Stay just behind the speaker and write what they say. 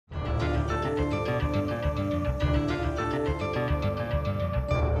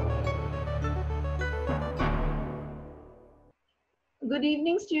Good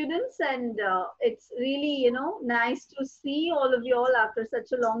evening, students, and it's really, nice to see all of you all after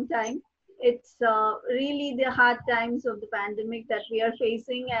such a long time. It's really the hard times of the pandemic that we are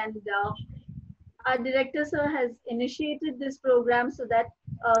facing, and our director sir has initiated this program so that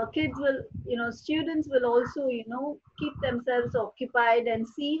kids will, students will also, keep themselves occupied and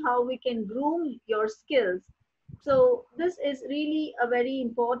see how we can groom your skills. So this is really a very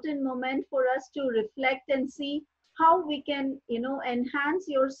important moment for us to reflect and see how we can, enhance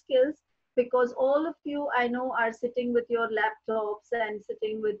your skills, because all of you I know are sitting with your laptops and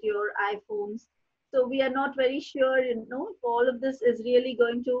sitting with your iPhones. So we are not very sure, if all of this is really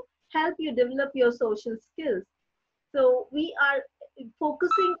going to help you develop your social skills. So we are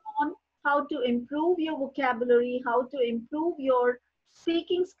focusing on how to improve your vocabulary, how to improve your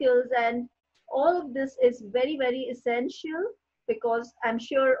speaking skills, and all of this is very, very essential, because I'm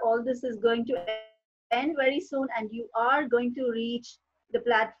sure all this is going to end very soon and you are going to reach the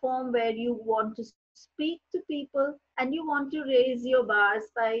platform where you want to speak to people and you want to raise your bars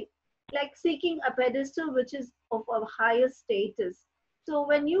by like seeking a pedestal which is of a higher status. So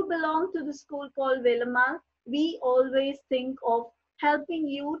when you belong to the school called Velamal, we always think of helping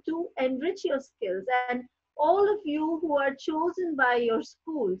you to enrich your skills. And all of you who are chosen by your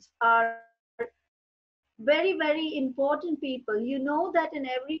schools are very, very important people. You know that in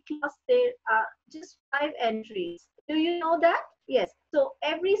every class there are just 5 entries. Do you know that? Yes. So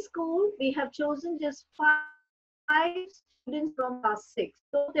every school we have chosen just 5 students from class 6.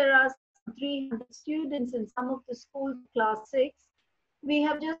 Though there are some 300 students in some of the schools of class 6, we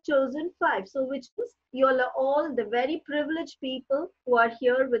have just chosen 5. So which means you are all the very privileged people who are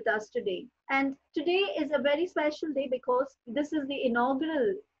here with us today. And today is a very special day because this is the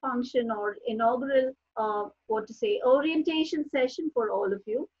inaugural function or inaugural, orientation session for all of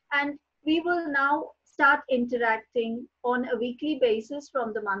you. And we will now start interacting on a weekly basis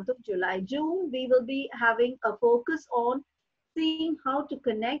from the month of July. June, we will be having a focus on seeing how to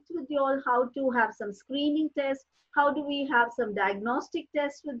connect with you all, how to have some screening tests, how do we have some diagnostic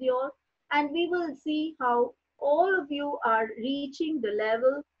tests with you all, and we will see how all of you are reaching the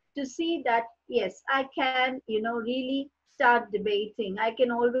level to see that, yes, I can, really start debating. I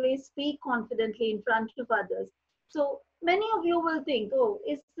can always speak confidently in front of others. So many of you will think, oh,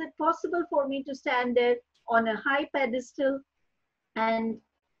 is it possible for me to stand there on a high pedestal and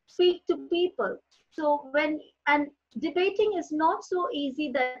speak to people? So and debating is not so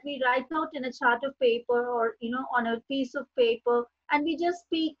easy that we write out in a chart of paper or, on a piece of paper and we just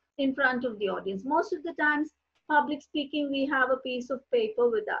speak in front of the audience. Most of the times, public speaking, we have a piece of paper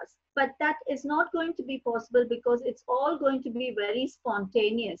with us, but that is not going to be possible because it's all going to be very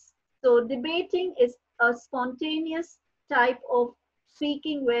spontaneous. So debating is a spontaneous type of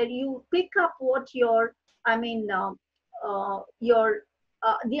speaking where you pick up what your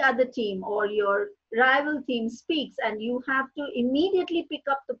the other team or your rival team speaks, and you have to immediately pick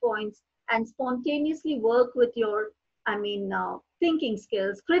up the points and spontaneously work with your thinking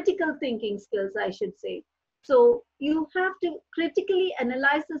skills, critical thinking skills, I should say. So you have to critically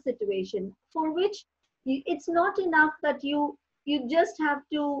analyze the situation, for which it's not enough that you just have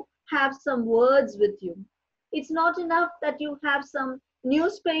to have some words with you. It's not enough that you have some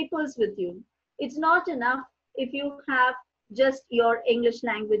newspapers with you. It's not enough if you have just your English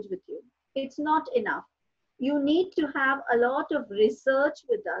language with you. It's not enough. You need to have a lot of research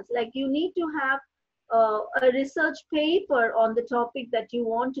with us. Like you need to have a research paper on the topic that you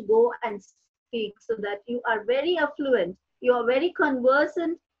want to go and speak, so that you are very affluent, you are very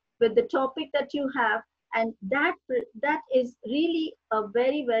conversant with the topic that you have. And that is really a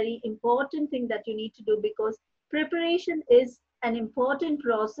very, very important thing that you need to do, because preparation is an important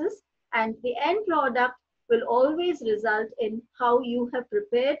process, and the end product will always result in how you have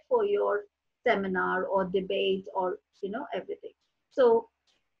prepared for your seminar or debate or everything. So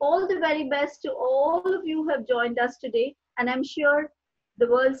all the very best to all of you who have joined us today, and I'm sure the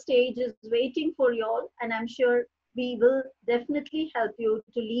world stage is waiting for you all, and I'm sure we will definitely help you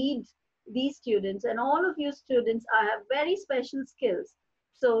to lead these students. And all of you students have very special skills.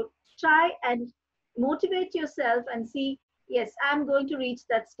 So try and motivate yourself and see, yes, I'm going to reach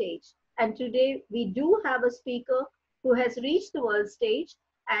that stage. And today we do have a speaker who has reached the world stage,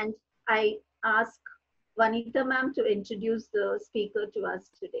 and I ask Vanita ma'am to introduce the speaker to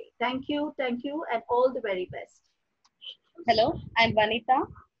us today. Thank you, and all the very best. Hello, I'm Vanita.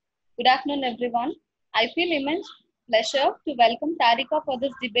 Good afternoon, everyone. I feel immense pleasure to welcome Tharika for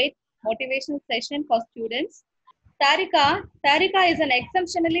this debate motivation session for students. Tharika is an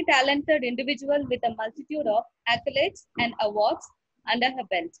exceptionally talented individual with a multitude of accolades and awards under her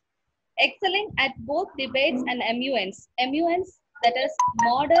belt, excelling at both debates and MUNs. MUNs that is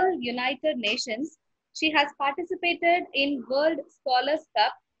Model United Nations. She has participated in World Scholars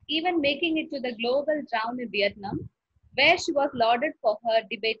Cup, even making it to the global round in Vietnam, where she was lauded for her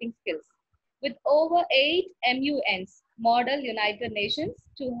debating skills. With over 8 MUNs, Model United Nations,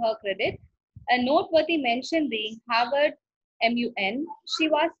 to her credit, a noteworthy mention being Harvard MUN. She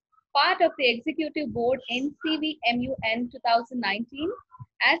was part of the executive board in CVMUN 2019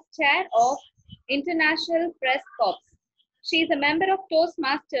 as chair of International Press Corps. She is a member of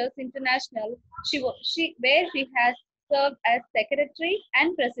Toastmasters International, where she has served as secretary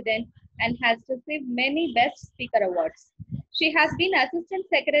and president and has received many Best Speaker awards. She has been assistant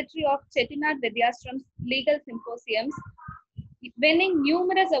secretary of Chettinad Vidyashram's legal symposiums, winning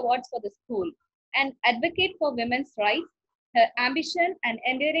numerous awards for the school, an advocate for women's rights. Her ambition and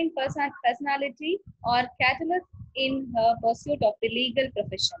enduring personality are catalysts in her pursuit of the legal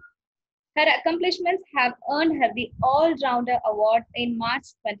profession. Her accomplishments have earned her the All-Rounder Award in March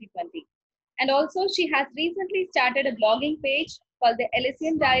 2020. And also, she has recently started a blogging page called the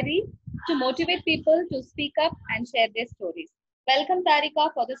Elysian Diary to motivate people to speak up and share their stories. Welcome,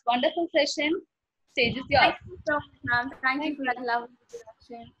 Tharika, for this wonderful session. Stage is yours. Thank you so much, ma'am. Thank you for that lovely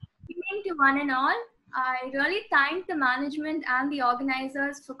introduction. Good evening to one and all. I really thank the management and the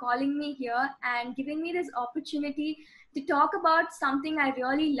organizers for calling me here and giving me this opportunity to talk about something I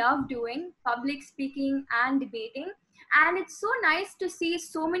really love doing, public speaking and debating. And it's so nice to see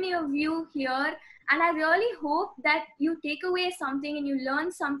so many of you here. And I really hope that you take away something and you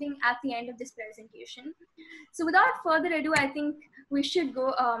learn something at the end of this presentation. So without further ado, I think we should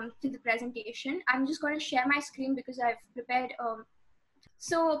go to the presentation. I'm just going to share my screen because I've prepared.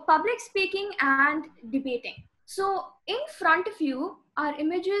 So public speaking and debating. So in front of you are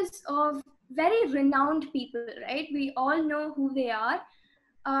images of very renowned people, right? We all know who they are.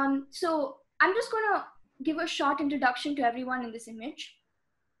 So I'm just going to give a short introduction to everyone in this image.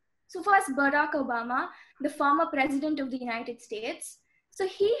 So first, Barack Obama, the former president of the United States. So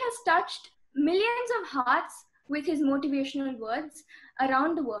he has touched millions of hearts with his motivational words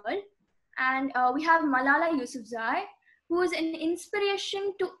around the world. And we have Malala Yousafzai, who is an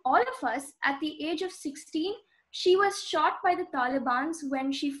inspiration to all of us. At the age of 16, she was shot by the Taliban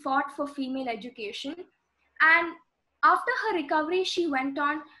when she fought for female education. And after her recovery, she went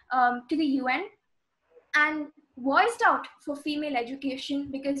on to the UN and voiced out for female education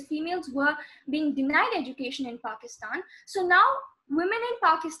because females were being denied education in Pakistan. So now women in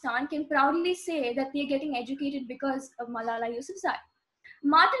Pakistan can proudly say that they're getting educated because of Malala Yousafzai.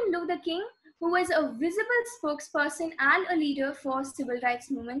 Martin Luther King, who was a visible spokesperson and a leader for civil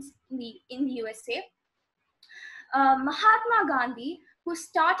rights movements in the USA. Mahatma Gandhi, who's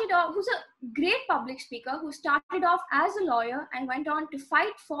a great public speaker, who started off as a lawyer and went on to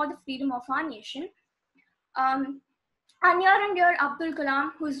fight for the freedom of our nation. And near and dear Abdul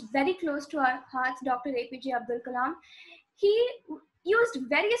Kalam, who's very close to our hearts, Dr. APJ Abdul Kalam. He used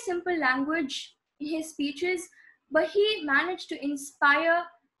very simple language in his speeches, but he managed to inspire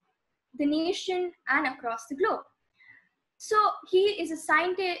the nation and across the globe. So he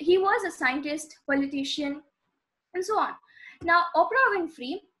was a scientist, politician, and so on. Now, Oprah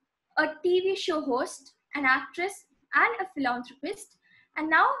Winfrey, a TV show host, an actress, and a philanthropist, and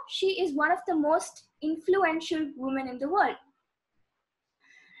now she is one of the most influential women in the world.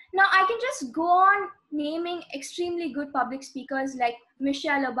 Now, I can just go on naming extremely good public speakers like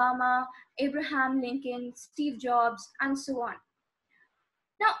Michelle Obama, Abraham Lincoln, Steve Jobs, and so on.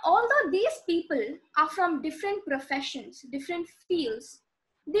 Now, although these people are from different professions, different fields,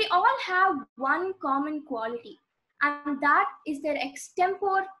 they all have one common quality, and that is their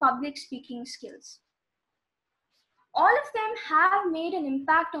extempore public speaking skills. All of them have made an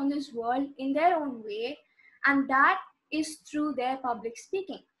impact on this world in their own way, and that is through their public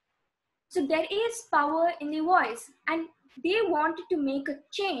speaking. So there is power in the voice, and they wanted to make a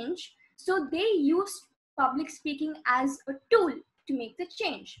change, so they used public speaking as a tool to make the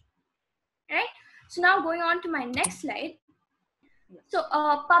change. Right? So now going on to my next slide. So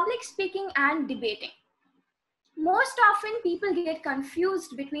public speaking and debating. Most often people get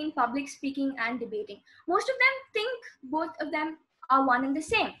confused between public speaking and debating. Most of them think both of them are one and the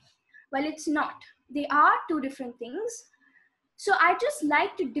same. Well, it's not. They are two different things. So I just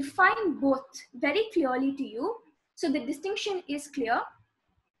like to define both very clearly to you, so the distinction is clear.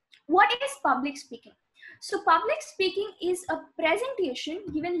 What is public speaking? So public speaking is a presentation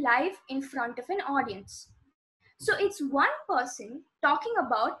given live in front of an audience. So it's one person talking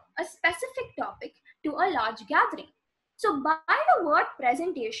about a specific topic to a large gathering. So by the word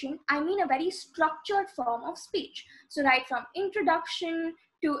presentation, I mean a very structured form of speech. So right from introduction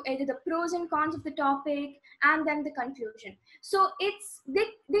to either the pros and cons of the topic and then the conclusion. So they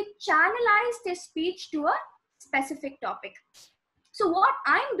channelize their speech to a specific topic. So what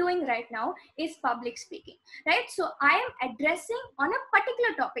I'm doing right now is public speaking, right? So I am addressing on a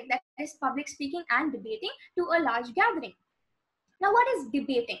particular topic, that is public speaking and debating, to a large gathering. Now, what is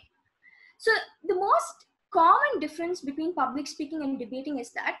debating? So the most common difference between public speaking and debating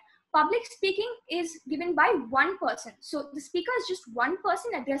is that public speaking is given by one person. So the speaker is just one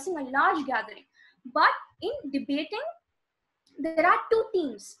person addressing a large gathering. But in debating, there are two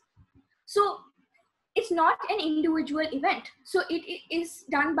teams. So it's not an individual event. So it is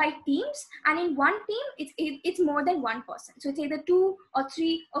done by teams, and in one team, it's more than one person. So it's either 2 or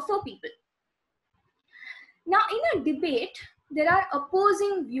 3 or 4 people. Now, in a debate, there are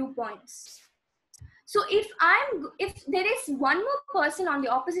opposing viewpoints. So if there is one more person on the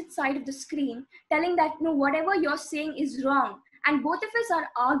opposite side of the screen telling that no, whatever you're saying is wrong, and both of us are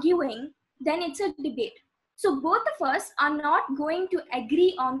arguing, then it's a debate. So both of us are not going to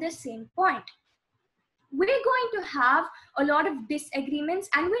agree on the same point. We're going to have a lot of disagreements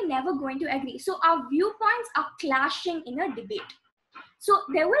and we're never going to agree. So our viewpoints are clashing in a debate. So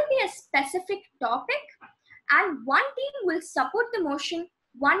there will be a specific topic and one team will support the motion,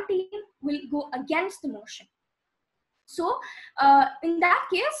 one team will go against the motion. So in that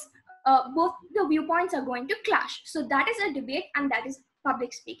case, both the viewpoints are going to clash. So that is a debate and that is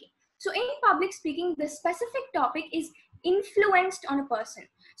public speaking. So in public speaking, the specific topic is influenced on a person.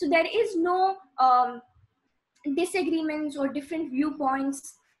 So there is no disagreements or different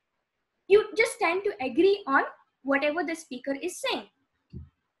viewpoints. You just tend to agree on whatever the speaker is saying.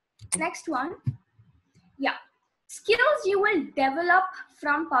 Next one. Yeah. Skills you will develop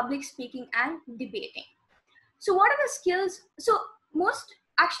from public speaking and debating. So what are the skills? So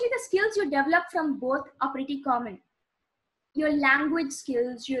the skills you develop from both are pretty common. Your language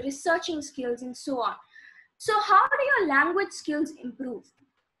skills, your researching skills, and so on. So how do your language skills improve?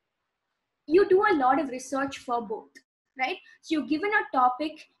 You do a lot of research for both, right? So you're given a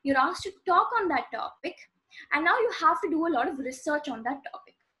topic, you're asked to talk on that topic, and now you have to do a lot of research on that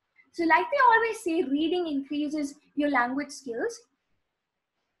topic. So like they always say, reading increases your language skills.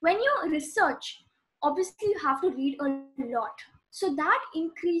 When you research, obviously you have to read a lot. So that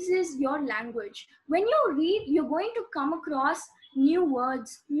increases your language. When you read, you're going to come across new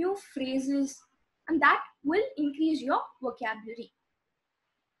words, new phrases, and that will increase your vocabulary.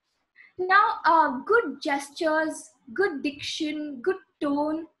 Now, good gestures, good diction, good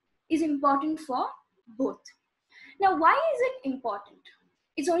tone is important for both. Now, why is it important?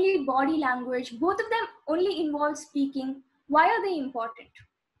 It's only body language. Both of them only involve speaking. Why are they important?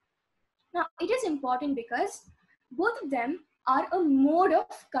 Now, it is important because both of them are a mode of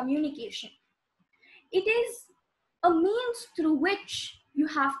communication. It is a means through which you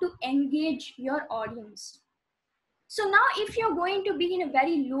have to engage your audience. So now if you're going to be in a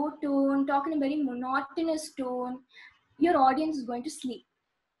very low tone, talk in a very monotonous tone, your audience is going to sleep.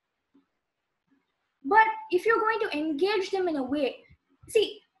 But if you're going to engage them in a way,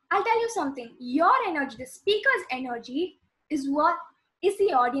 see, I'll tell you something, your energy, the speaker's energy is what is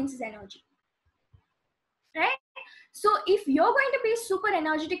the audience's energy, right? So if you're going to be super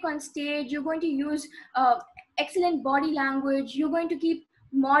energetic on stage, you're going to use excellent body language, you're going to keep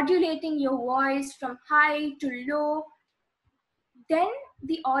modulating your voice from high to low, then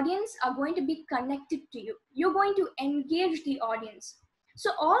the audience are going to be connected to you. You're going to engage the audience.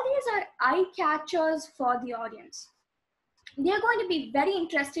 So all these are eye catchers for the audience. They're going to be very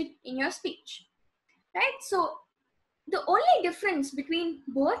interested in your speech, right? So the only difference between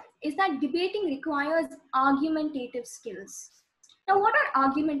both is that debating requires argumentative skills. Now, what are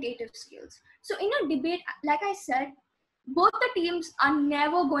argumentative skills? So in a debate, like I said, both the teams are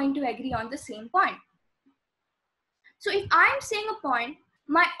never going to agree on the same point. So if I'm saying a point,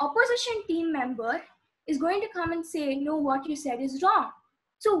 my opposition team member is going to come and say, no, what you said is wrong.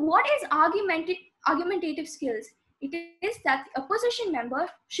 So what is argumentative skills? It is that the opposition member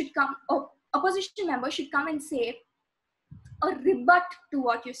should come and say a rebut to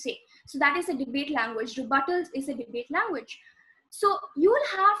what you say. So that is a debate language. Rebuttals is a debate language. So you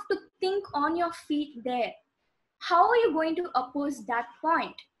will have to think on your feet there. How are you going to oppose that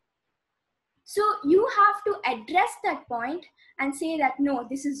point? So you have to address that point and say that, no,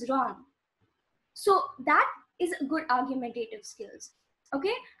 this is wrong. So that is a good argumentative skills,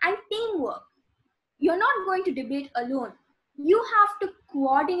 okay? And teamwork. You're not going to debate alone. You have to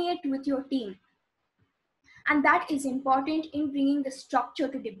coordinate with your team. And that is important in bringing the structure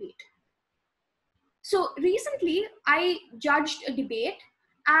to debate. So recently I judged a debate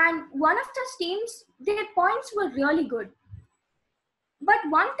and one of the teams, their points were really good. But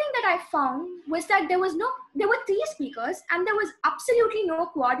one thing that I found was that there were 3 speakers and there was absolutely no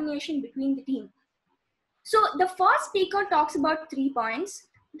coordination between the team. So the first speaker talks about 3 points,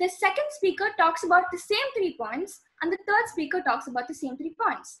 the second speaker talks about the same 3 points, and the third speaker talks about the same 3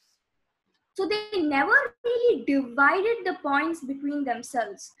 points. So they never really divided the points between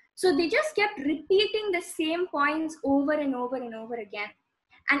themselves. So they just kept repeating the same points over and over and over again.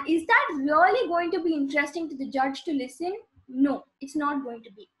 And is that really going to be interesting to the judge to listen? No, it's not going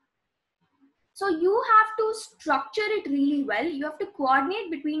to be. So you have to structure it really well. You have to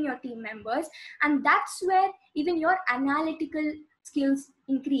coordinate between your team members, and that's where even your analytical skills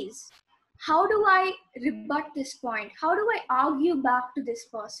increase. How do I rebut this point? How do I argue back to this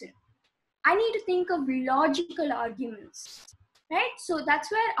person? I need to think of logical arguments, right? So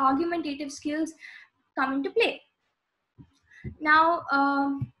that's where argumentative skills come into play. Now,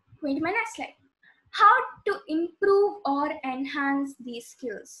 going to my next slide. How to improve or enhance these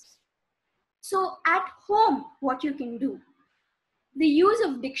skills. So at home, what you can do, the use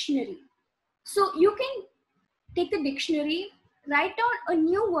of dictionary. So you can take the dictionary, write down a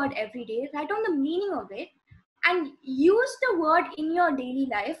new word every day, write down the meaning of it, and use the word in your daily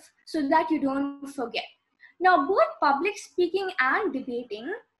life so that you don't forget. Now, both public speaking and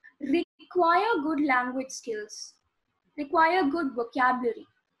debating require good language skills, require good vocabulary.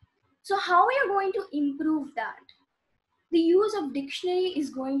 So how are you going to improve that? The use of dictionary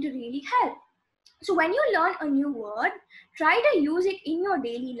is going to really help. So when you learn a new word, try to use it in your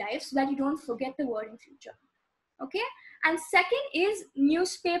daily life so that you don't forget the word in future. Okay? And second is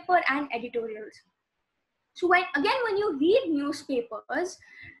newspaper and editorials. So when you read newspapers,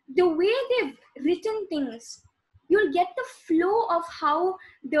 the way they've written things, you'll get the flow of how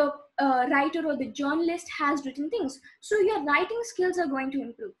the writer or the journalist has written things. So your writing skills are going to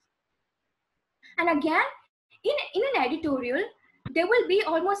improve. And again, in an editorial, there will be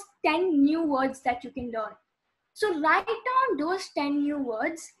almost 10 new words that you can learn. So write down those 10 new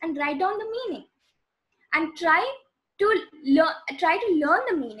words and write down the meaning. And try to learn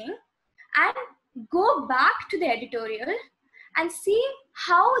the meaning and go back to the editorial and see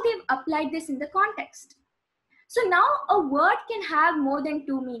how they've applied this in the context. So now a word can have more than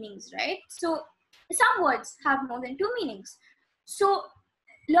 2 meanings, right? So some words have more than 2 meanings. So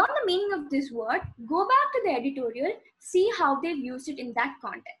learn the meaning of this word, go back to the editorial, see how they've used it in that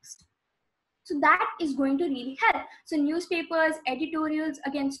context. So that is going to really help. So newspapers, editorials,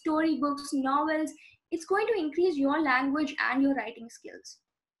 again, storybooks, novels, it's going to increase your language and your writing skills.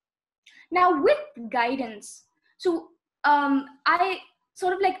 Now with guidance, so I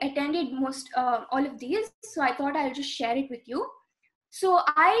sort of like attended most all of these, so I thought I'll just share it with you. So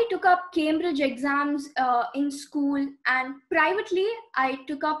I took up Cambridge exams in school, and privately I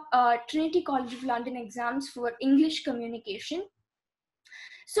took up Trinity College of London exams for English communication.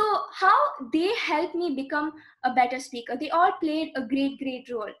 So how they helped me become a better speaker, they all played a great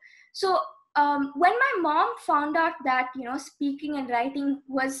role. So when my mom found out that, you know, speaking and writing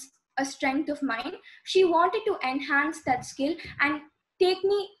was a strength of mine, she wanted to enhance that skill and take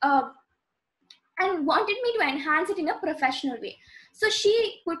me and wanted me to enhance it in a professional way. So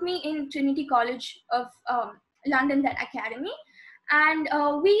she put me in Trinity College of London, that academy. And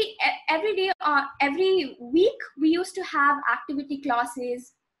we every day, every week, we used to have activity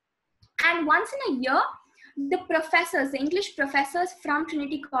classes. And once in a year, the professors, the English professors from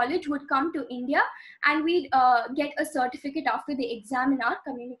Trinity College would come to India, and we'd get a certificate after they examine our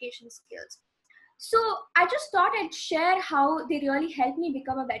communication skills. So I just thought I'd share how they really helped me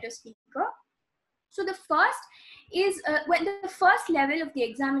become a better speaker. So the first is when the first level of the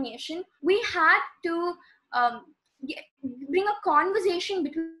examination, we had to bring a conversation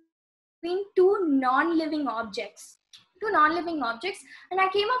between two non-living objects. And I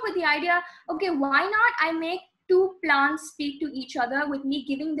came up with the idea, okay, why not I make 2 plants speak to each other with me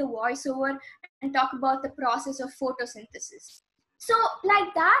giving the voiceover and talk about the process of photosynthesis. So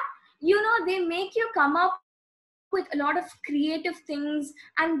like that, you know, they make you come up with a lot of creative things,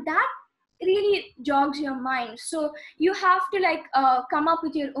 and that really jogs your mind. So you have to like come up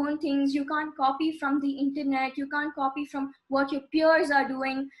with your own things. You can't copy from the internet, you can't copy from what your peers are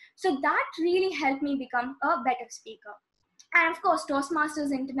doing. So that really helped me become a better speaker. And of course,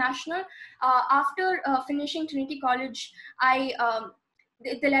 Toastmasters International. After finishing Trinity College,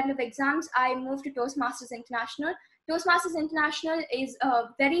 the level of exams, I moved to Toastmasters International. Toastmasters International is a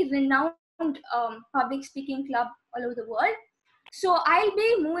very renowned public speaking club all over the world. So I'll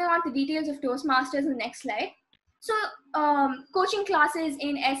be moving on to details of Toastmasters in the next slide. So coaching classes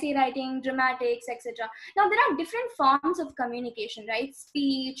in essay writing, dramatics, etc. Now there are different forms of communication, right?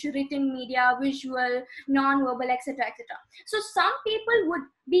 Speech, written media, visual, non-verbal, etc., etc. So some people would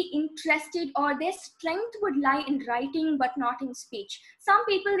be interested, or their strength would lie in writing but not in speech. Some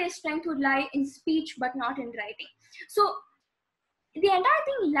people, their strength would lie in speech but not in writing. So the entire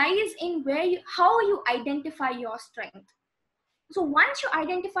thing lies in how you identify your strength. So once you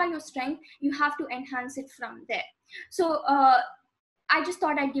identify your strength, you have to enhance it from there. So I just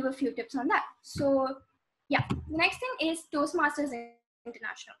thought I'd give a few tips on that. So yeah, the next thing is Toastmasters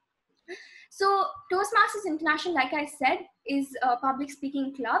International. So Toastmasters International, like I said, is a public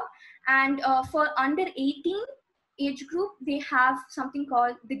speaking club, and for under 18 age group, they have something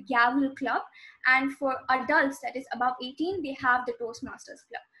called the Gavel Club, and for adults, that is above 18, they have the Toastmasters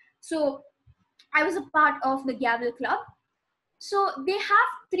Club. So I was a part of the Gavel Club. So they have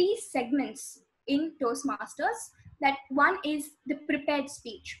 3 segments in Toastmasters. That one is the prepared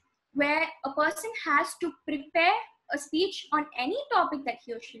speech, where a person has to prepare a speech on any topic that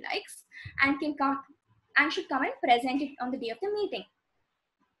he or she likes, and should come and present it on the day of the meeting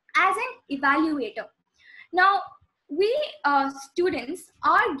as an evaluator. Now, we students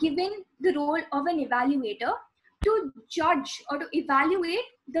are given the role of an evaluator to judge or to evaluate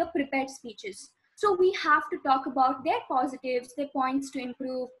the prepared speeches. So we have to talk about their positives, their points to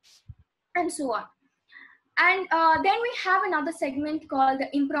improve, and so on. And then we have another segment called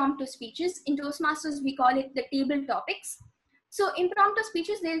the impromptu speeches. In Toastmasters, we call it the table topics. So impromptu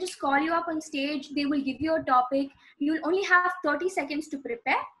speeches, they'll just call you up on stage, they will give you a topic, you'll only have 30 seconds to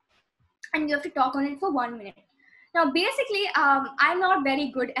prepare, and you have to talk on it for 1 minute. Now, basically, I'm not very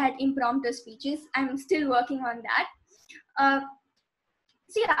good at impromptu speeches. I'm still working on that.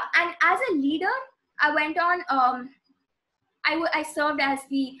 So yeah, and as a leader, I went on, I served as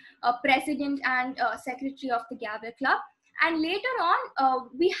the president and secretary of the Gavel Club. And later on,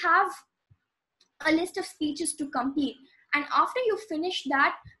 we have a list of speeches to complete. And after you finish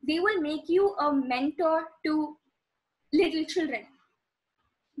that, they will make you a mentor to little children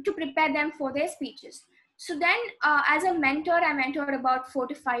to prepare them for their speeches. So then as a mentor, I mentored about 4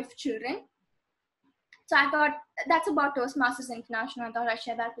 to 5 children. So I thought that's about Toastmasters International. I thought I'd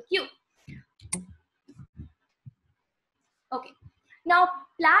share that with you. Okay. Now,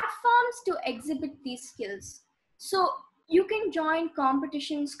 platforms to exhibit these skills. So you can join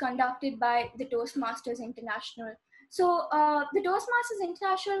competitions conducted by the Toastmasters International. So the Toastmasters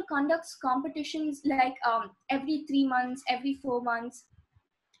International conducts competitions like every 3 months, every 4 months.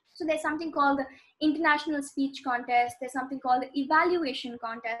 So there's something called the International Speech Contest. There's something called the Evaluation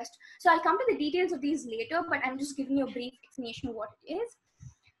Contest. So I'll come to the details of these later, but I'm just giving you a brief explanation of what it is.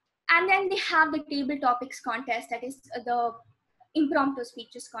 And then they have the Table Topics Contest, that is the Impromptu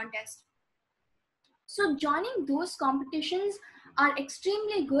Speeches Contest. So joining those competitions are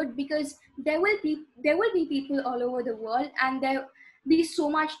extremely good because there will be people all over the world, and there will be so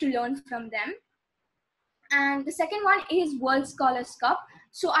much to learn from them. And the second one is World Scholars Cup.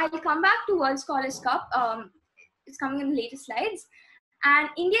 So I'll come back to World Scholars Cup. It's coming in the later slides. And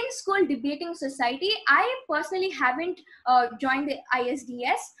Indian School Debating Society, I personally haven't joined the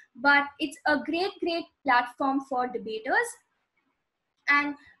ISDS, but it's a great platform for debaters.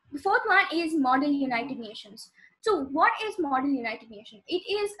 And the fourth one is Model United Nations. So what is Model United Nations? It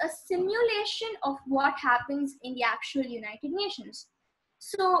is a simulation of what happens in the actual United Nations.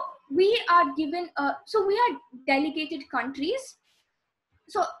 So we are given, we are delegated countries.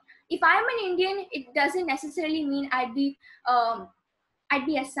 So if I'm an Indian, it doesn't necessarily mean I'd be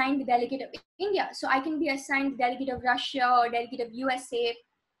assigned the delegate of India. So I can be assigned the delegate of Russia or delegate of USA.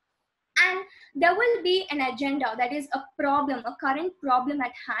 And there will be an agenda, that is a problem, a current problem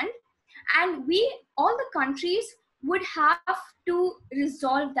at hand. And all the countries would have to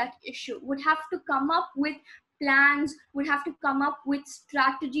resolve that issue, would have to come up with plans, would have to come up with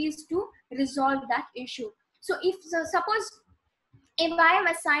strategies to resolve that issue. So suppose if I am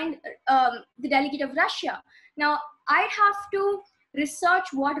assigned the delegate of Russia, now I have to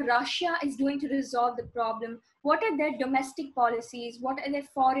research what Russia is doing to resolve the problem. What are their domestic policies? What are their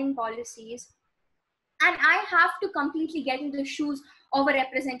foreign policies? And I have to completely get into the shoes of a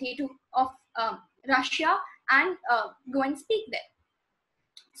representative of Russia and go and speak there.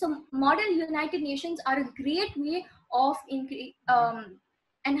 So Model United Nations are a great way of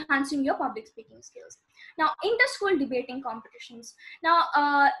enhancing your public speaking skills. Now, inter-school debating competitions.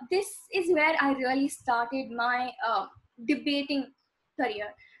 Now, this is where I really started my debating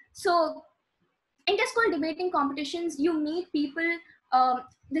career. So inter-school debating competitions, you meet people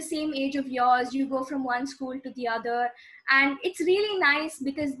the same age of yours, you go from one school to the other, and it's really nice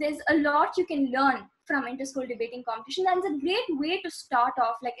because there's a lot you can learn from inter-school debating competition. And it's a great way to start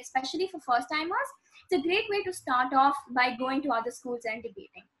off, like especially for first timers, it's a great way to start off by going to other schools and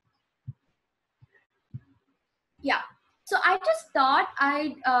debating. Yeah, so I just thought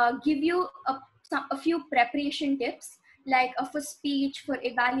I'd give you a few preparation tips, like for speech, for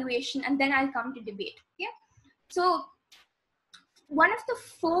evaluation, and then I'll come to debate. Yeah, so one of the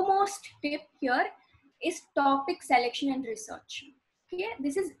foremost tip here is topic selection and research. Okay,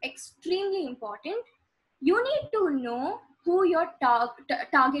 this is extremely important. You need to know who your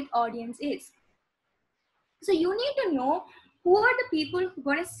target audience is. So you need to know who are the people who are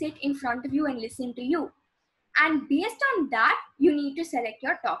going to sit in front of you and listen to you. And based on that, you need to select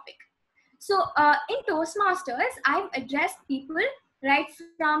your topic. So in Toastmasters, I've addressed people right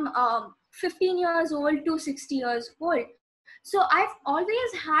from 15 years old to 60 years old. So I've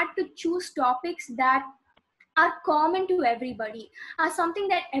always had to choose topics that are common to everybody, are something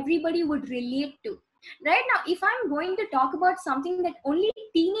that everybody would relate to. Right now, if I'm going to talk about something that only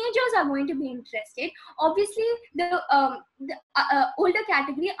teenagers are going to be interested, obviously the older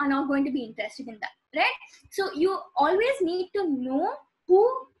category are not going to be interested in that, right? So you always need to know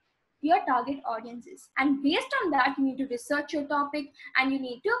who your target audience is, and based on that you need to research your topic and you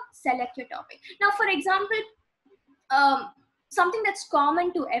need to select your topic. Now, for example, something that's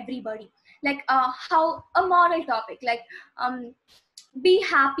common to everybody, like how a moral topic, like be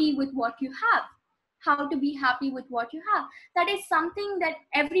happy with what you have, how to be happy with what you have. That is something that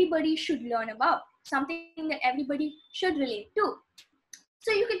everybody should learn about, something that everybody should relate to.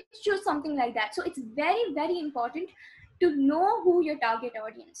 So you could choose something like that. So it's very, very important to know who your target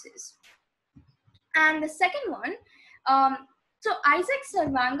audience is. And the second one, so Isaac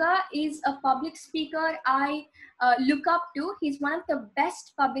Sarvanga is a public speaker I look up to. He's one of the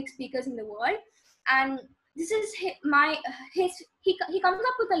best public speakers in the world, and this is he comes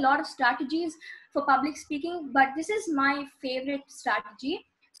up with a lot of strategies for public speaking, but this is my favorite strategy.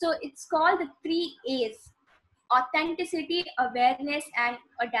 So it's called the 3 A's: authenticity, awareness, and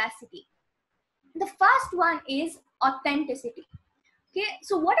audacity. The first one is authenticity. Okay,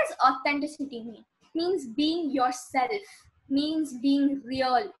 so what does authenticity mean? Means being yourself, means being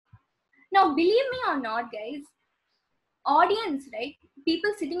real. Now, believe me or not, guys, audience, right?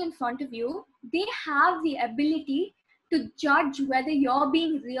 People sitting in front of you, they have the ability to judge whether you're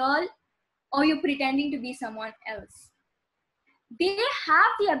being real or you're pretending to be someone else. They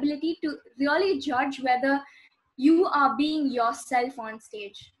have the ability to really judge whether you are being yourself on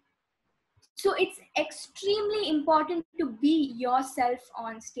stage. So it's extremely important to be yourself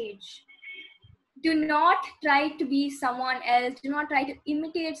on stage. Do not try to be someone else. Do not try to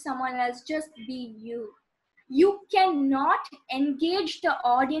imitate someone else. Just be you. You cannot engage the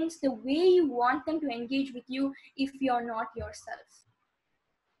audience the way you want them to engage with you if you're not yourself.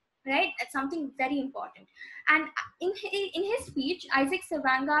 Right? That's something very important. And in his speech, Isaac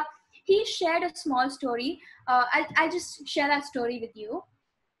Savanga, he shared a small story. I'll just share that story with you.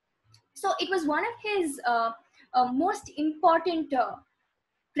 So it was one of his most important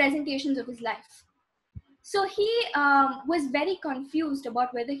presentations of his life. So he was very confused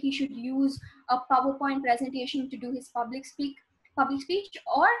about whether he should use a PowerPoint presentation to do his public speech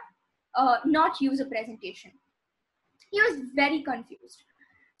or not use a presentation. He was very confused.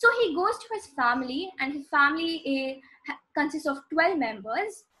 So he goes to his family, and his family consists of 12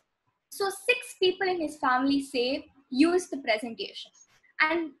 members. So 6 people in his family say, use the presentation.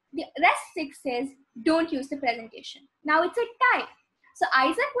 And the rest 6 says, don't use the presentation. Now it's a tie. So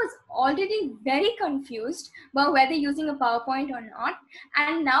Isaac was already very confused about whether using a PowerPoint or not.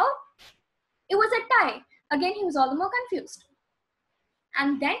 And now it was a tie. Again, he was all the more confused.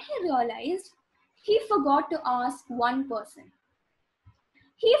 And then he realized he forgot to ask one person.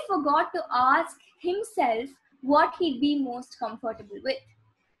 He forgot to ask himself what he'd be most comfortable with.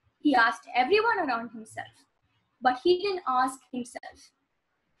 He asked everyone around himself, but he didn't ask himself,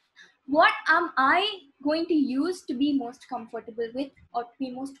 what am I going to use to be most comfortable with or to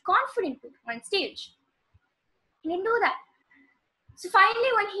be most confident with on stage? He didn't do that. So finally,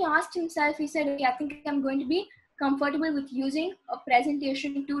 when he asked himself, he said, okay, I think I'm going to be comfortable with using a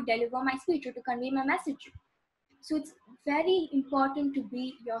presentation to deliver my speech or to convey my message. So it's very important to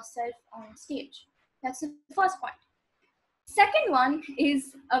be yourself on stage. That's the first point. Second one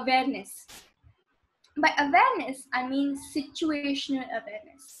is awareness. By awareness, I mean situational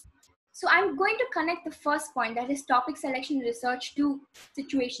awareness. So I'm going to connect the first point, that is topic selection research, to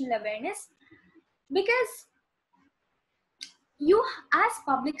situational awareness, because you, as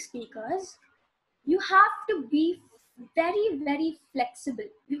public speakers, you have to be very, very flexible.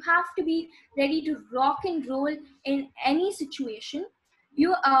 You have to be ready to rock and roll in any situation.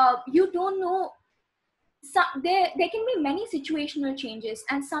 You don't know there can be many situational changes,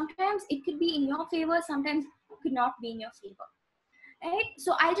 and sometimes it could be in your favor, sometimes it could not be in your favor, right?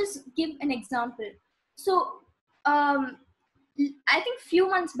 So I'll just give an example. So um, I think few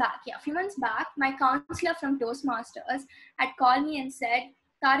months back, my counselor from Toastmasters had called me and said,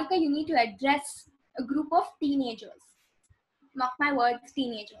 Tharika, you need to address a group of teenagers. Mark my words,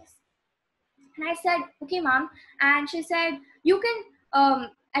 teenagers. And I said, okay, ma'am. And she said, you can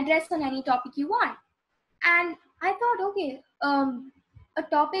address on any topic you want. And I thought, okay, a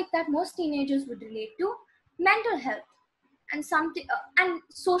topic that most teenagers would relate to, mental health, and and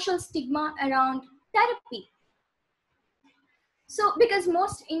social stigma around therapy. So, because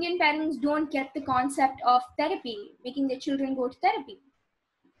most Indian parents don't get the concept of therapy, making their children go to therapy.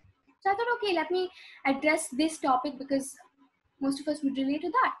 So I thought, okay, let me address this topic because most of us would relate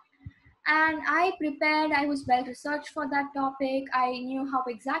to that. And I prepared, I was well researched for that topic. I knew how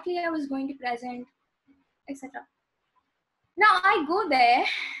exactly I was going to present, etc. Now I go there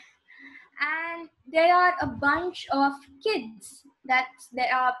and there are a bunch of kids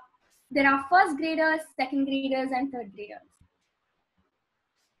there are first graders, second graders, and third graders.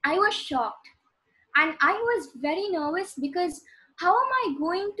 I was shocked and I was very nervous because how am I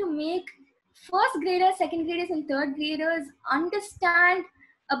going to make first graders, second graders, and third graders understand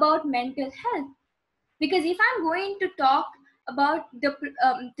about mental health? Because if I'm going to talk about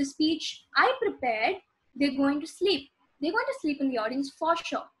the speech I prepared, they're going to sleep. They're going to sleep in the audience for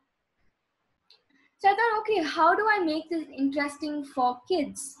sure. So I thought, okay, how do I make this interesting for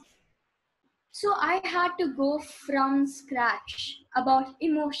kids? So I had to go from scratch about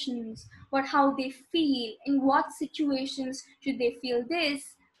emotions, about how they feel, in what situations should they feel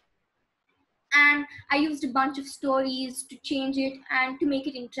this. And I used a bunch of stories to change it and to make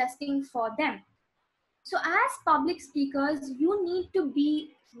it interesting for them. So as public speakers, you need to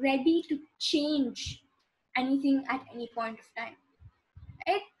be ready to change anything at any point of time,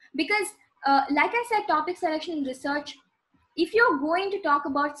 right? Because like I said, topic selection and research, if you're going to talk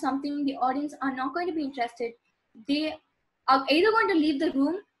about something the audience are not going to be interested, they are either going to leave the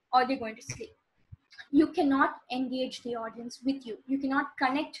room or they're going to sleep. You cannot engage the audience with you. You cannot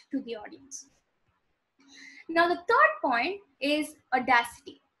connect to the audience. Now, the third point is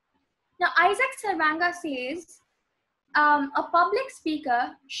audacity. Now, Isaac Servanga says, a public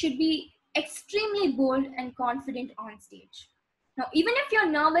speaker should be extremely bold and confident on stage. Now, even if you're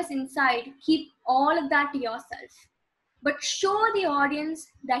nervous inside, keep all of that to yourself. But show the audience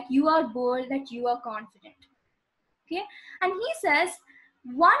that you are bold, that you are confident. Okay? And he says,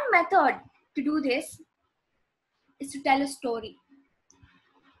 one method to do this is to tell a story.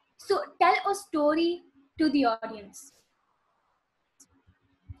 So tell a story to the audience.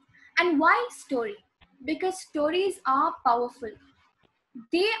 And why story? Because stories are powerful.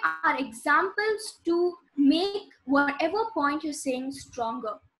 They are examples to make whatever point you're saying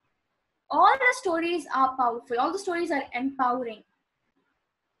stronger. All the stories are powerful. All the stories are empowering.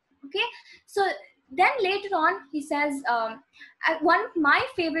 Okay, so then later on he says, one of my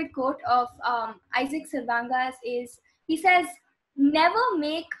favorite quote of Isaac Servangas is, he says, never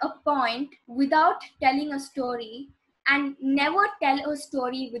make a point without telling a story, and never tell a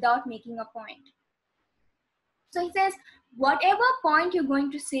story without making a point. So he says, whatever point you're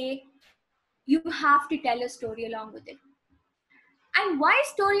going to say, you have to tell a story along with it. And why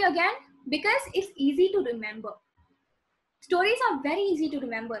story again? Because it's easy to remember. Stories are very easy to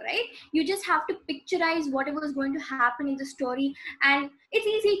remember, right? You just have to picturize whatever is going to happen in the story, and it's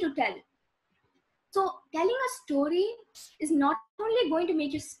easy to tell. So telling a story is not only going to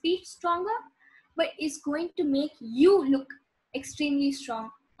make your speech stronger, but it's going to make you look extremely strong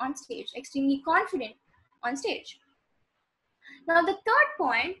on stage, extremely confident on stage. Now, the third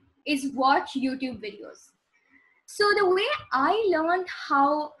point is watch YouTube videos. So the way I learned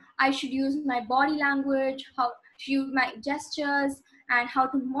how I should use my body language, how to use my gestures, and how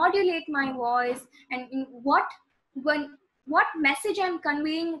to modulate my voice, and in what message I'm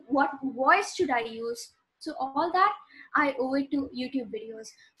conveying, what voice should I use. So all that I owe it to YouTube videos.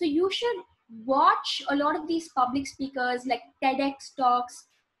 So you should watch a lot of these public speakers like TEDx talks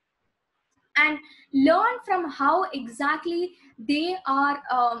and learn from how exactly they are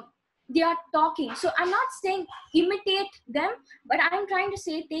talking. So I'm not saying imitate them, but I'm trying to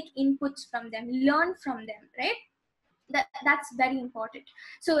say take inputs from them, learn from them, right? That's very important.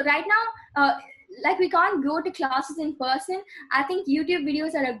 So right now, like we can't go to classes in person, I think YouTube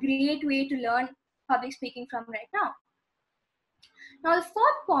videos are a great way to learn public speaking from right now. Now, the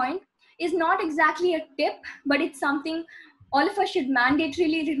fourth point is not exactly a tip, but it's something all of us should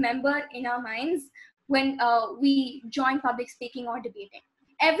mandatorily remember in our minds when we join public speaking or debating.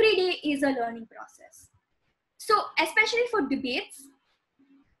 Every day is a learning process. So especially for debates,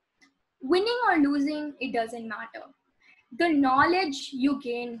 winning or losing, it doesn't matter. The knowledge you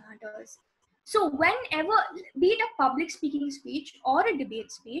gain matters. So whenever, be it a public speaking speech or a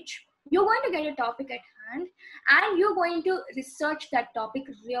debate speech, you're going to get a topic at hand and you're going to research that topic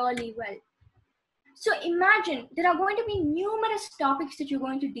really well. So imagine there are going to be numerous topics that you're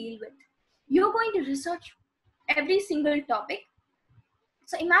going to deal with. You're going to research every single topic.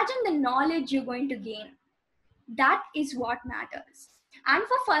 So imagine the knowledge you're going to gain. That is what matters. And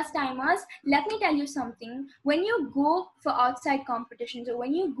for first timers, let me tell you something. When you go for outside competitions or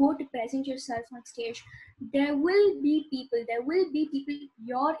when you go to present yourself on stage, there will be people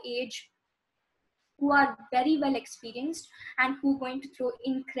your age who are very well experienced and who are going to throw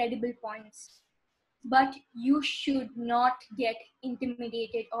incredible points. But you should not get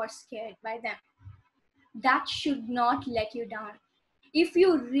intimidated or scared by them. That should not let you down. If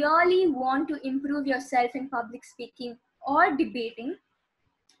you really want to improve yourself in public speaking or debating,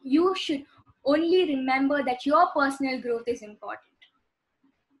 you should only remember that your personal growth is important.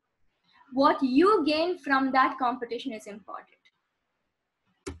 What you gain from that competition is important.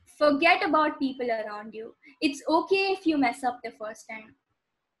 Forget about people around you. It's okay if you mess up the first time,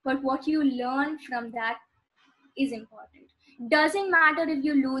 but what you learn from that is important. Doesn't matter if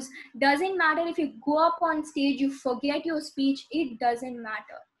you lose, doesn't matter if you go up on stage, you forget your speech, it doesn't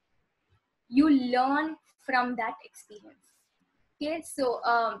matter. You learn from that experience. Okay, so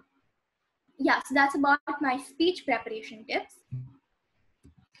yeah, so that's about my speech preparation tips.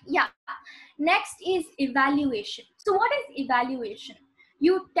 Yeah, next is evaluation. So what is evaluation?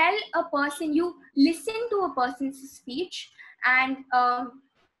 You tell a person, you listen to a person's speech and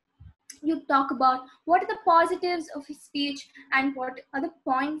you talk about what are the positives of his speech and what are the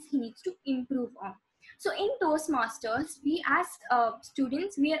points he needs to improve on. So in Toastmasters, we as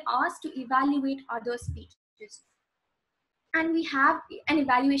students, we are asked to evaluate other speeches. And we have an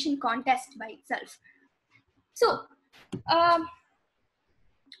evaluation contest by itself. So I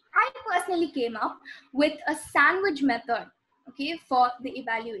personally came up with a sandwich method, okay, for the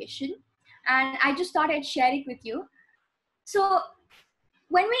evaluation. And I just thought I'd share it with you. So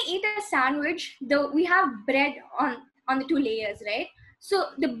when we eat a sandwich, we have bread on the two layers, right? So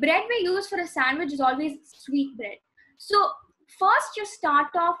the bread we use for a sandwich is always sweet bread. So first you start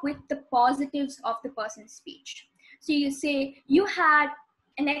off with the positives of the person's speech. So you say, you had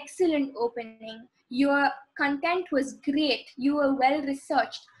an excellent opening, your content was great, you were well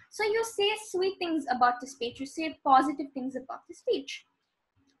researched. So you say sweet things about the speech, you say positive things about the speech.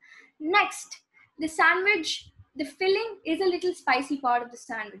 Next, the sandwich, the filling is a little spicy part of the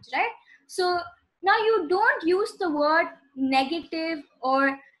sandwich, right? So now you don't use the word negative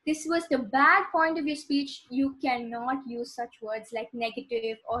or this was the bad point of your speech. You cannot use such words like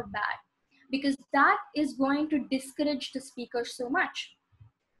negative or bad, because that is going to discourage the speaker so much.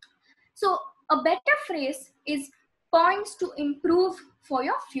 So a better phrase is points to improve for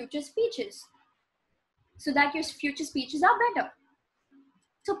your future speeches, so that your future speeches are better.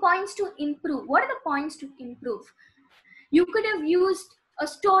 So points to improve. What are the points to improve? You could have used a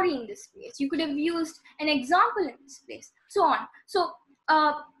story in this place. You could have used an example in this place, so on. So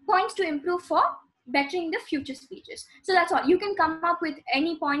points to improve for bettering the future speeches. So that's all. You can come up with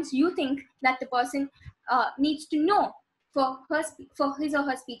any points you think that the person needs to know for his or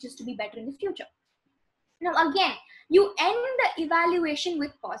her speeches to be better in the future. Now again, you end the evaluation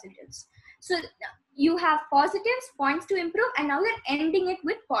with positives. So you have positives, points to improve, and now you're ending it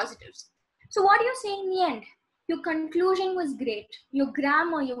with positives. So what do you say in the end? Your conclusion was great. Your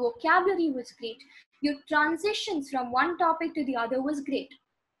grammar, your vocabulary was great. Your transitions from one topic to the other was great.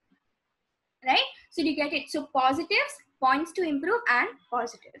 Right? So you get it. So positives, points to improve, and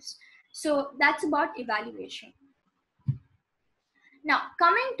positives. So that's about evaluation. Now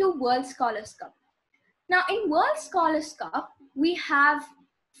coming to World Scholars Cup. Now in World Scholars Cup, we have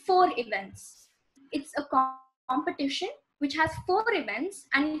 4 events. It's a competition which has 4 events,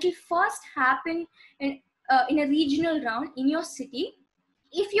 and it will first happen in a regional round in your city.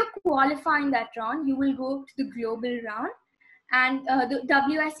 If you qualify in that round, you will go to the global round, and the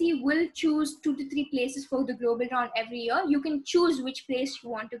WSE will choose 2 to 3 places for the global round every year. You can choose which place you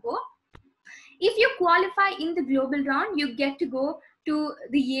want to go. If you qualify in the global round, you get to go to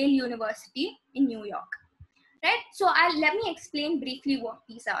the Yale University in New York. Right? So let me explain briefly what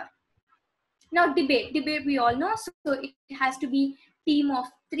these are. Now debate we all know, so it has to be team of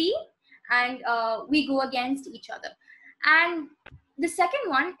 3, and we go against each other. And the second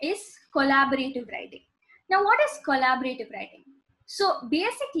one is collaborative writing. Now what is collaborative writing? So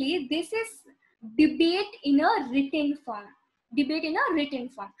basically this is debate in a written form.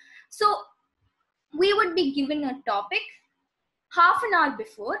 So we would be given a topic half an hour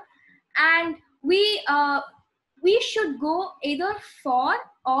before, and we should go either for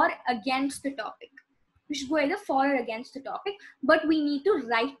or against the topic. We should go either for or against the topic, but we need to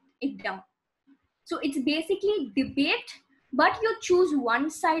write it down. So it's basically debate, but you choose one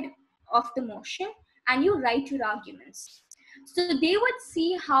side of the motion and you write your arguments. So they would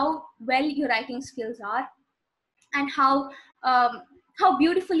see how well your writing skills are, and how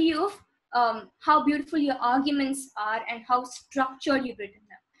beautiful how beautiful your arguments are, and how structured you've written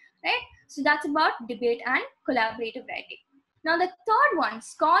them, right? So that's about debate and collaborative writing. Now the third one,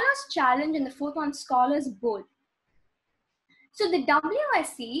 scholars challenge, and the fourth one, scholars bowl. So the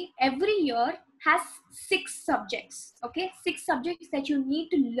WSC every year has 6 subjects, okay? 6 subjects that you need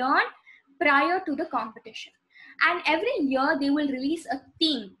to learn prior to the competition. And every year they will release a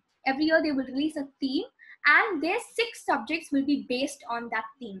theme. Every year they will release a theme, and their 6 subjects will be based on that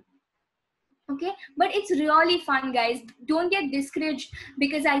theme. Okay, but it's really fun, guys. Don't get discouraged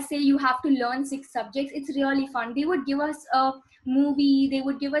because I say you have to learn 6 subjects. It's really fun. They would give us a movie, they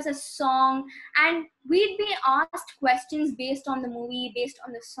would give us a song, and we'd be asked questions based on the movie, based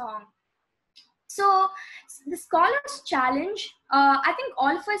on the song. So the scholars challenge, I think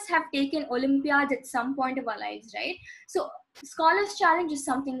all of us have taken Olympiads at some point of our lives, right? So scholars challenge is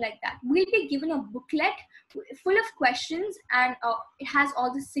something like that. We'll be given a booklet full of questions, and it has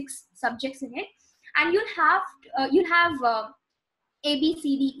all the 6 subjects in it, and you'll have A, B,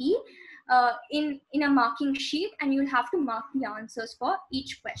 C, D, E in a marking sheet, and you'll have to mark the answers for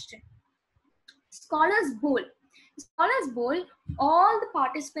each question. Scholars bowl. Scholars bowl, all the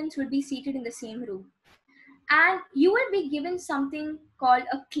participants will be seated in the same room, and you will be given something called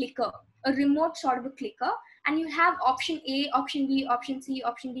a clicker, a remote sort of a clicker, and you have option A, option B, option C,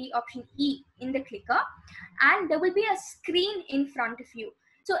 option D, option E in the clicker, and there will be a screen in front of you.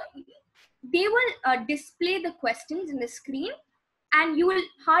 So they will display the questions in the screen, and you will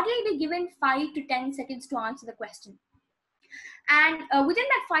hardly be given 5 to 10 seconds to answer the question. And within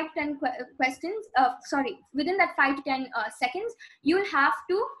that 5 to 10 questions, within that 5 to 10 seconds, you will have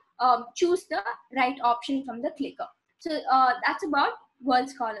to choose the right option from the clicker. So that's about World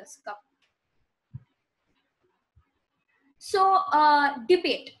Scholars Cup. So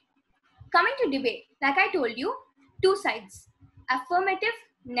debate. Coming to debate, like I told you, 2 sides, affirmative,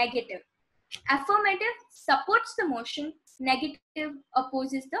 negative. Affirmative supports the motion, negative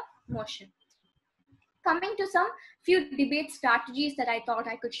opposes the motion. Coming to some few debate strategies that I thought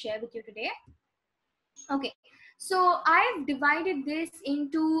I could share with you today. Okay, so I've divided this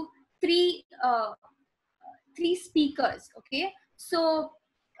into 3 speakers. Okay, so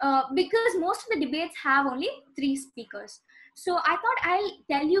because most of the debates have only 3 speakers, so I thought I'll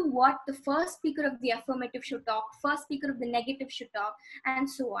tell you what the first speaker of the affirmative should talk, first speaker of the negative should talk, and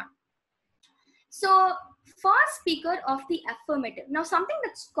so on. So first speaker of the affirmative. Now something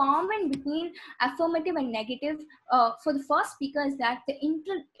that's common between affirmative and negative for the first speaker is that the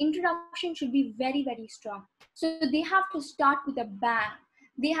introduction should be very, very strong. So they have to start with a bang.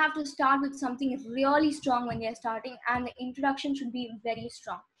 They have to start with something really strong when they're starting, and the introduction should be very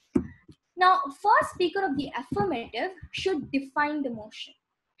strong. Now, first speaker of the affirmative should define the motion.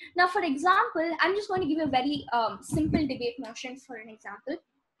 Now, for example, I'm just going to give you a very simple debate motion for an example.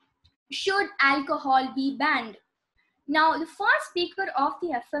 Should alcohol be banned? Now, the first speaker of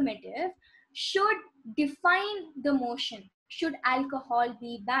the affirmative should define the motion. Should alcohol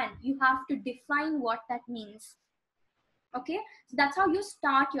be banned? You have to define what that means. Okay, so that's how you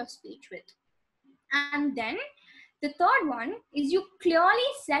start your speech with. And then the third one is you clearly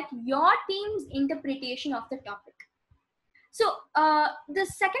set your team's interpretation of the topic. So the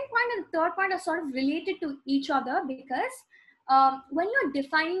second point and the third point are sort of related to each other, because when you're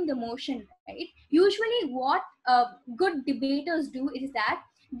defining the motion, right, usually what good debaters do is that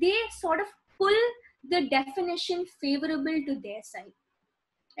they sort of pull the definition favorable to their side,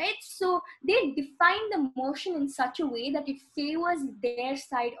 right? So they define the motion in such a way that it favors their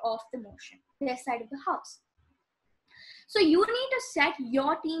side of the motion, their side of the house. So you need to set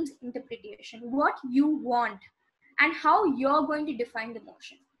your team's interpretation, what you want, and how you're going to define the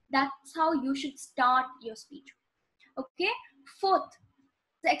motion. That's how you should start your speech. Okay, fourth,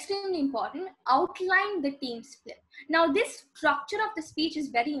 it's extremely important, outline the team split. Now this structure of the speech is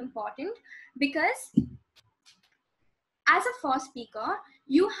very important, because as a first speaker,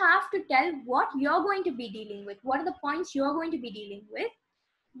 you have to tell what you're going to be dealing with, what are the points you're going to be dealing with,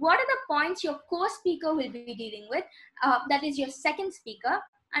 what are the points your co-speaker will be dealing with, that is your second speaker,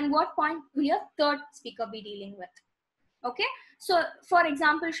 and what point will your third speaker be dealing with. Okay, so for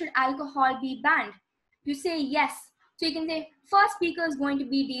example, should alcohol be banned? You say yes. So you can say first speaker is going to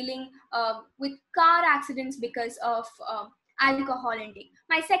be dealing with car accidents because of alcohol intake.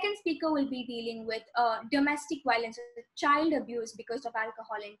 My second speaker will be dealing with domestic violence or child abuse because of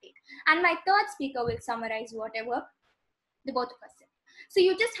alcohol intake. And my third speaker will summarize whatever the both of us said. So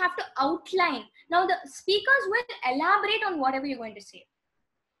you just have to outline. Now the speakers will elaborate on whatever you're going to say.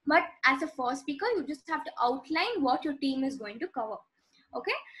 But as a first speaker, you just have to outline what your team is going to cover.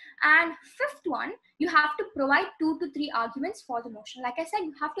 Okay. And fifth one, you have to provide 2 to 3 arguments for the motion. Like I said,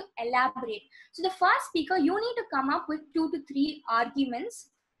 you have to elaborate. So the first speaker, you need to come up with 2 to 3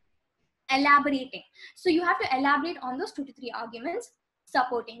 arguments elaborating. So you have to elaborate on those 2 to 3 arguments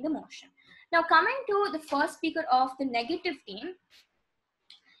supporting the motion. Now coming to the first speaker of the negative team,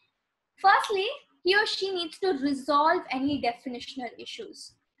 firstly, he or she needs to resolve any definitional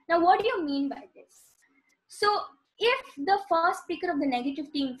issues. Now, what do you mean by this? So if the first speaker of the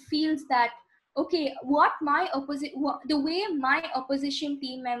negative team feels that, okay, the way my opposition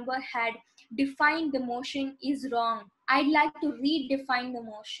team member had defined the motion is wrong, I'd like to redefine the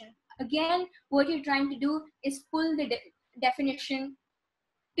motion. Again, what you're trying to do is pull the definition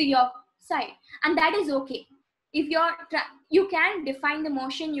to your side, and that is okay. If you can define the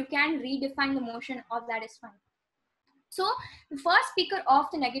motion, you can redefine the motion, all that is fine. So the first speaker of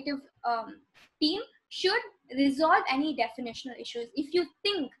the negative team should resolve any definitional issues. If you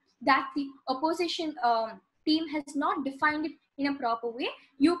think that the opposition team has not defined it in a proper way,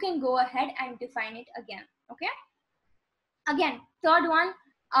 you can go ahead and define it again. Okay. Again, third one,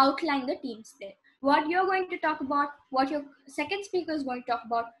 outline the team split. What you're going to talk about, what your second speaker is going to talk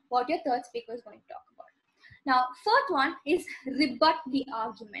about, what your third speaker is going to talk about. Now, fourth one is rebut the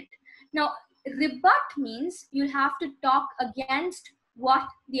argument. Now, rebut means you'll have to talk against what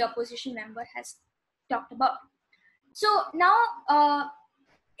the opposition member has talked about. So now,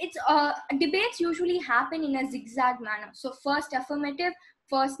 debates usually happen in a zigzag manner. So first affirmative,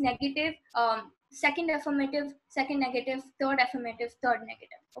 first negative, second affirmative, second negative, third affirmative, third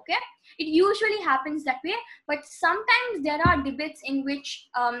negative. Okay, it usually happens that way. But sometimes there are debates in which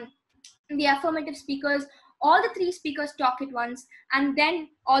the affirmative speakers, all the 3 speakers talk at once, and then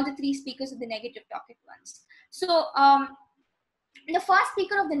all the 3 speakers of the negative talk at once. So the first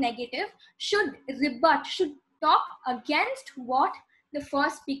speaker of the negative should rebut, should talk against what the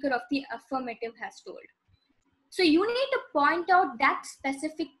first speaker of the affirmative has told. So you need to point out that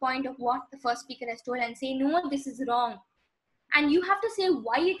specific point of what the first speaker has told and say, no, this is wrong. And you have to say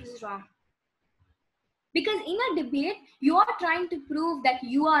why it is wrong. Because in a debate, you are trying to prove that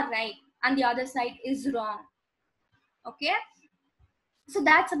you are right and the other side is wrong. Okay. So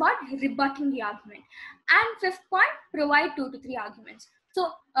that's about rebutting the argument. And fifth point, provide 2 to 3 arguments.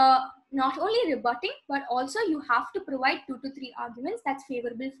 So not only rebutting, but also you have to provide 2 to 3 arguments that's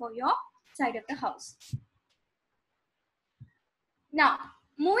favorable for your side of the house. Now,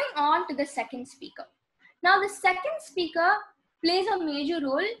 moving on to the second speaker. Now, the second speaker plays a major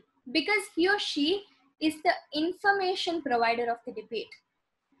role because he or she is the information provider of the debate.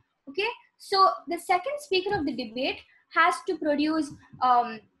 Okay, so the second speaker of the debate has to produce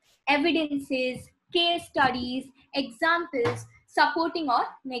evidences, case studies, examples supporting or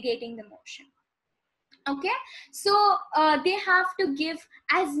negating the motion. Okay, so they have to give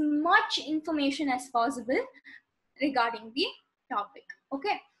as much information as possible regarding the topic.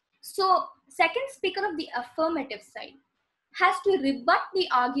 Okay, so second speaker of the affirmative side has to rebut the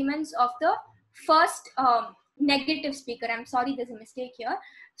arguments of the first negative speaker. I'm sorry, there's a mistake here.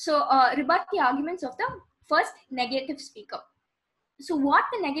 So rebut the arguments of the first negative speaker. So what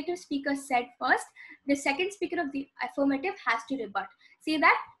the negative speaker said first, the second speaker of the affirmative has to rebut. Say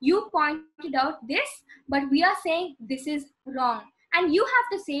that you pointed out this, but we are saying this is wrong. And you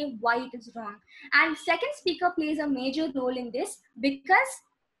have to say why it is wrong. And second speaker plays a major role in this because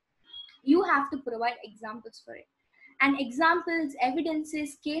you have to provide examples for it. And examples,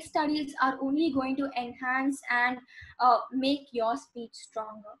 evidences, case studies are only going to enhance and make your speech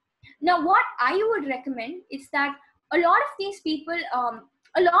stronger. Now, what I would recommend is that a lot of these people,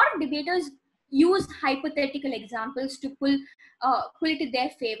 a lot of debaters use hypothetical examples to pull it to their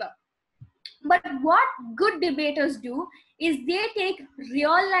favor. But what good debaters do is they take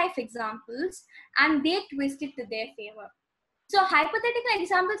real life examples and they twist it to their favor. So hypothetical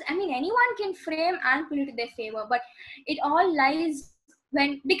examples, I mean, anyone can frame and pull it to their favor, but it all lies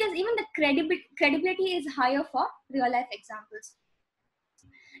because even the credibility is higher for real life examples.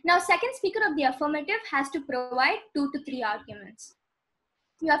 Now, second speaker of the affirmative has to provide 2 to 3 arguments.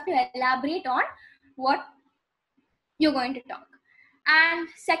 You have to elaborate on what you're going to talk. And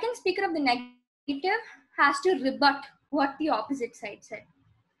second speaker of the negative has to rebut what the opposite side said.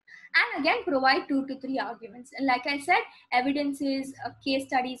 and again provide 2 to 3 arguments. And like I said, evidences, case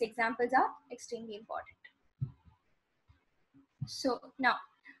studies, examples are extremely important. So now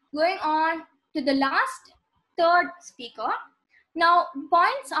going on to the last, third speaker. Now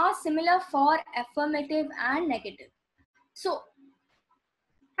points are similar for affirmative and negative. So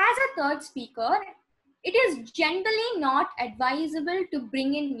as a third speaker, it is generally not advisable to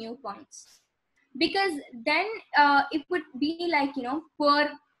bring in new points, because then it would be like, poor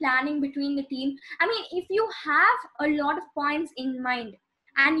planning between the team. I mean, if you have a lot of points in mind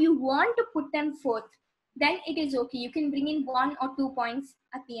and you want to put them forth, then it is okay, you can bring in 1 or 2 points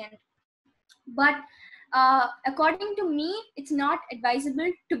at the end. But according to me, it's not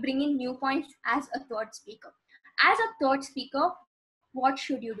advisable to bring in new points as a third speaker. As a third speaker, what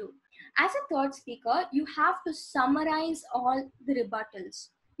should you do? As a third speaker, you have to summarize all the rebuttals.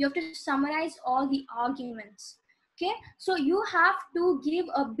 You have to summarize all the arguments. Okay, so you have to give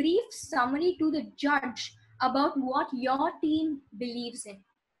a brief summary to the judge about what your team believes in.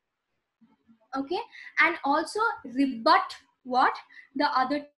 Okay, and also rebut what the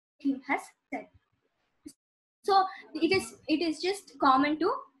other team has said. So it is just common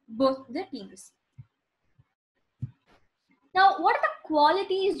to both the teams. Now, what are the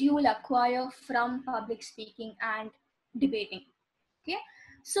qualities you will acquire from public speaking and debating? Okay,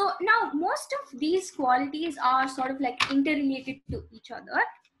 so now most of these qualities are sort of like interrelated to each other.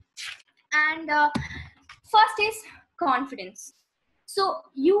 And first is confidence. So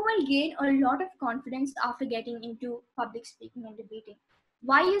you will gain a lot of confidence after getting into public speaking and debating.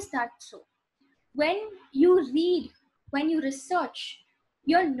 Why is that so? When you read, when you research,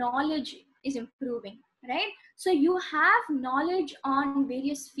 your knowledge is improving, right? So you have knowledge on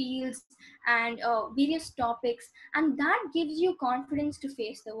various fields and various topics, and that gives you confidence to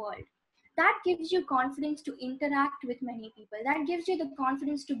face the world. That gives you confidence to interact with many people. That gives you the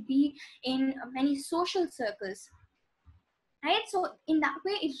confidence to be in many social circles, right? So in that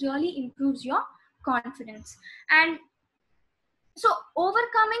way, it really improves your confidence. And so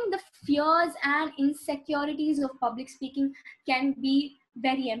overcoming the fears and insecurities of public speaking can be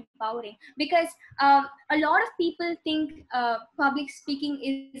very empowering, because a lot of people think public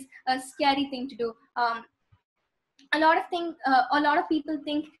speaking is a scary thing to do. A lot of people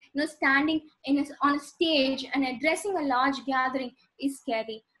think, standing on a stage and addressing a large gathering is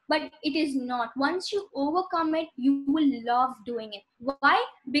scary, but it is not. Once you overcome it, you will love doing it. Why?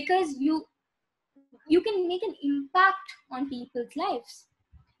 Because you can make an impact on people's lives.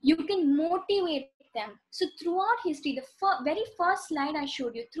 You can motivate them. So throughout history, the very first slide I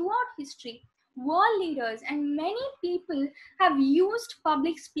showed you, throughout history, world leaders and many people have used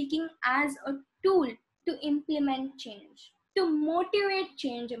public speaking as a tool to implement change, to motivate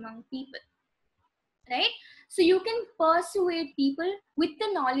change among people, right? So you can persuade people with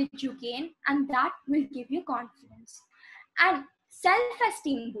the knowledge you gain, and that will give you confidence. And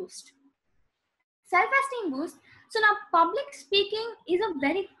self-esteem boost. Self-esteem boost. So now public speaking is a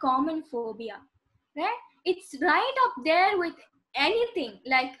very common phobia, right? It's right up there with anything,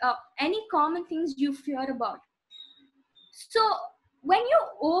 like any common things you fear about. So when you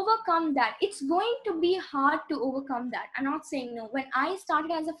overcome that, it's going to be hard to overcome that. I'm not saying no. When I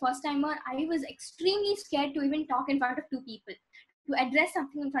started as a first timer, I was extremely scared to even talk in front of 2 people, to address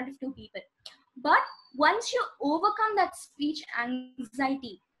something in front of 2 people. But once you overcome that speech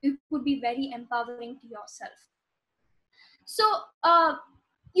anxiety, it would be very empowering to yourself. So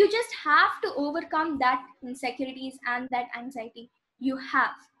you just have to overcome that insecurities and that anxiety you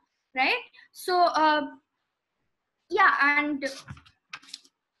have, right? So yeah, and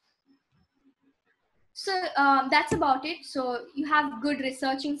so that's about it. So you have good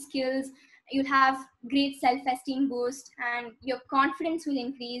researching skills, you have great self-esteem boost, and your confidence will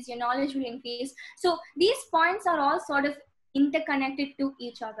increase, your knowledge will increase. So these points are all sort of interconnected to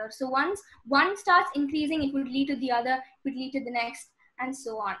each other. So once one starts increasing, it would lead to the other, it would lead to the next, and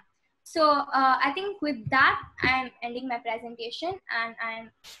so on. So I think with that, I am ending my presentation and I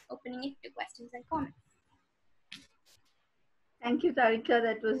am opening it to questions and comments. Thank you, Tharika.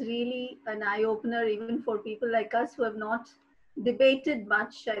 That was really an eye-opener, even for people like us who have not debated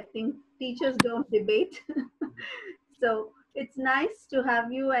much. I think teachers don't debate. So it's nice to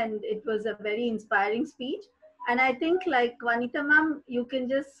have you, and it was a very inspiring speech. And I think, like Vanita ma'am, you can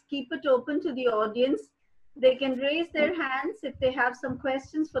just keep it open to the audience. They can raise their hands if they have some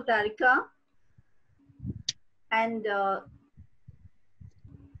questions for Tharika. And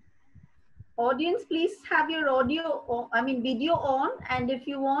audience, please have your video on, and if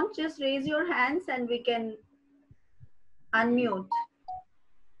you want, just raise your hands and we can unmute.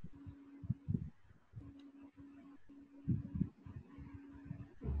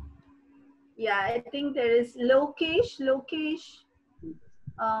 Yeah, I think there is Lokesh.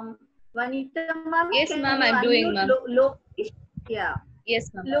 Vanita ma'am, Yes, can ma'am, you I'm doing, unmute ma'am. Lokesh? Yeah.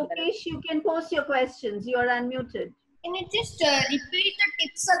 Yes, ma'am. Lokesh, you can post your questions. You are unmuted. Can you just repeat the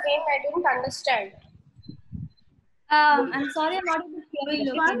tips again? I didn't understand. I'm sorry, I'm not able to hear Which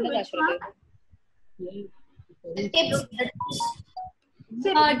you, one? Lokesh. Which one? The tips.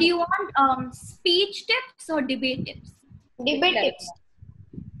 Do you want speech tips or debate tips? Debate tips.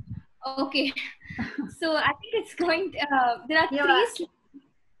 Okay. So I think it's going. There are Yeah. three.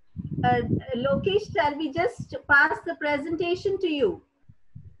 Lokesh, shall we just pass the presentation to you?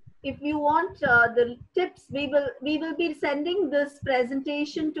 If you want the tips, we will be sending this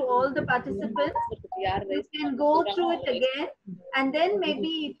presentation to all the participants. You can go through it again, and then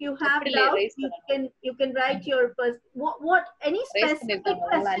maybe if you have doubts, you can write your what any specific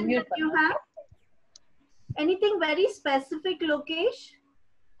question that you have. Anything very specific, Lokesh?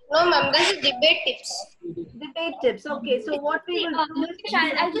 No, ma'am. This is debate tips. Debate tips. Okay, so what we will do is Lokesh,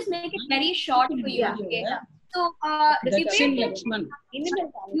 I'll just make it very short for you. Yeah. Okay. So debate tips,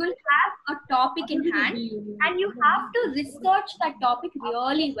 you'll have a topic in hand, and you have to research that topic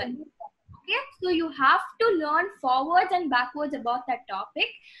really well. Okay, so you have to learn forwards and backwards about that topic,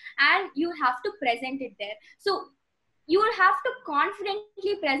 and you have to present it there. So you will have to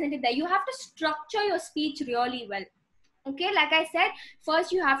confidently present it there. You have to structure your speech really well. Okay, like I said,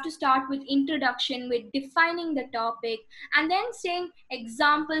 first you have to start with introduction, with defining the topic, and then saying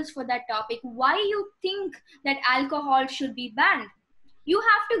examples for that topic, why you think that alcohol should be banned. You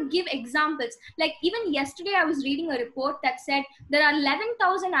have to give examples. Like even yesterday I was reading a report that said there are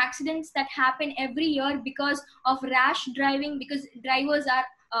 11,000 accidents that happen every year because of rash driving, because drivers are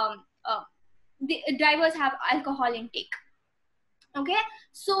the drivers have alcohol intake. Okay,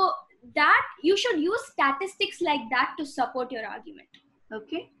 so that you should use statistics like that to support your argument.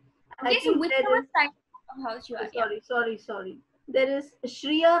 Okay. Okay, so whichever side of house you are. Sorry. There is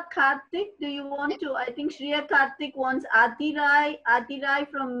Shreya Karthik. Do you want to? I think Shreya Karthik wants Adi Rai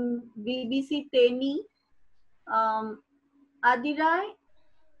from BBC Teni. Adi Rai,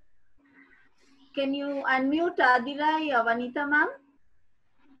 can you unmute Adi Rai, Vanita ma'am?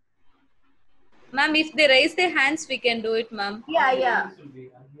 Ma'am, if they raise their hands, we can do it, ma'am. Yeah.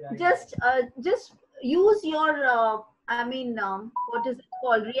 Just use your what is it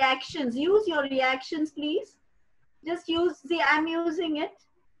called? Reactions. Use your reactions, please. Just use. See, I'm using it.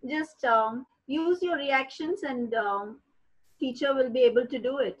 Just use your reactions, and teacher will be able to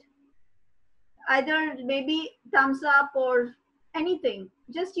do it. Either maybe thumbs up or anything.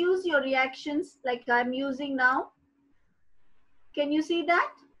 Just use your reactions like I'm using now. Can you see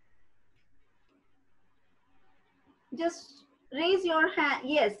that? Just raise your hand.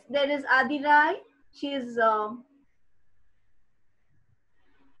 Yes, there is Adi Rai. She is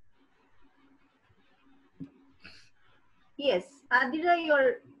yes, Adi Rai,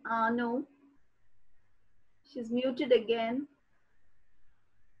 you're no. She's muted again.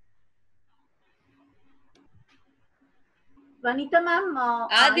 Vanita ma'am.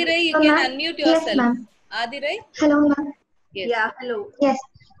 Adirai, you can unmute yourself. Yes, ma'am. Adirai? Hello, ma'am. Yes. Yeah, hello. Yes.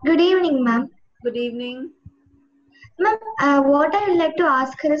 Good evening, ma'am. Good evening. Ma'am, what I would like to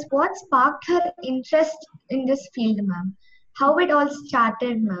ask her is what sparked her interest in this field, ma'am? How it all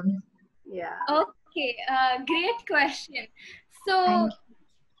started, ma'am? Yeah. Okay, great question. So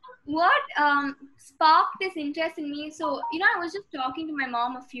what sparked this interest in me? So, I was just talking to my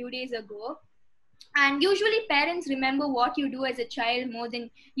mom a few days ago, and usually parents remember what you do as a child more than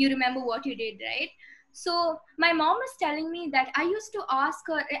you remember what you did, right? So my mom was telling me that I used to ask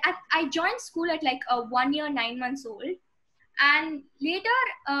her, I joined school at like 1 year, 9 months old. And later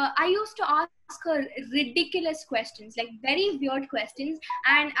I used to ask her ridiculous questions, like very weird questions.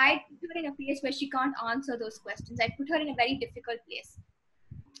 And I put her in a place where she can't answer those questions. I put her in a very difficult place.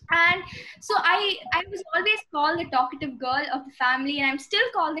 And so I was always called the talkative girl of the family, and I'm still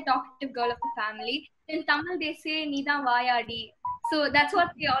called the talkative girl of the family. In Tamil, they say Nida Vayadi. So that's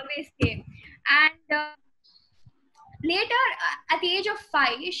what they always say. And later, at the age of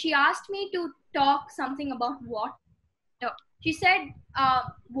 5, she asked me to talk something about water. She said,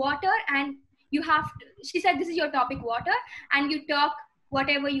 water, and you have to, she said, this is your topic, water, and you talk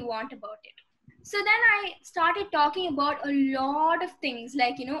whatever you want about it. So then I started talking about a lot of things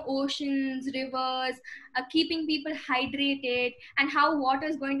like, oceans, rivers, keeping people hydrated, and how water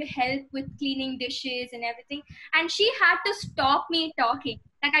is going to help with cleaning dishes and everything. And she had to stop me talking.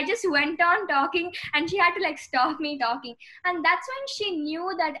 Like I just went on talking and she had to like stop me talking. And that's when she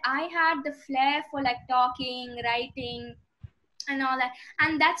knew that I had the flair for like talking, writing, and all that.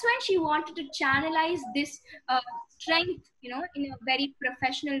 And that's when she wanted to channelize this strength, you know, in a very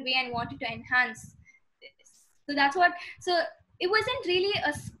professional way and wanted to enhance this. So that's what, so it wasn't really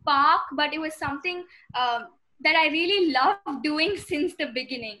a spark, but it was something that I really loved doing since the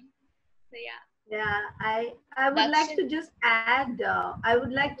beginning. So yeah. Yeah, I would That's like to just add. I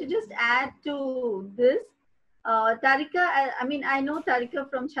would like to just add to this. Tarika, I mean, I know Tarika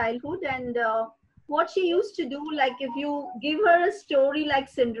from childhood, and what she used to do, like if you give her a story like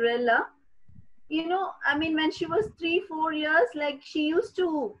Cinderella, you know, I mean, when she was 3 4 years, like she used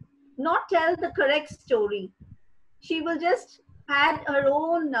to not tell the correct story. She will just add her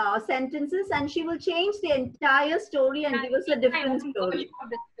own sentences, and she will change the entire story and give us a My different own story. version of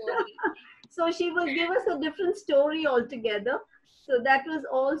the story. So she will give us a different story altogether. So that was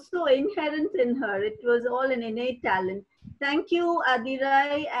also inherent in her. It was all an innate talent. Thank you,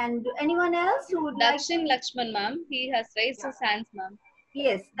 Adirai. And anyone else who would like Dakshin to? Lakshman, ma'am. He has raised his hands, ma'am.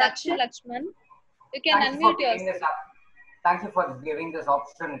 Yes, Dakshin Dakshin. Lakshman, you can Thank you for unmute giving this yourself. up. Thank you for giving this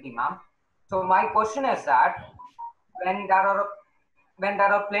opportunity, ma'am. So my question is that when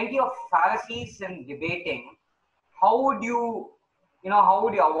there are plenty of fallacies in debating, how would you, how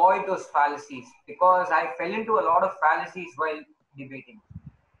would you avoid those fallacies? Because I fell into a lot of fallacies while debating.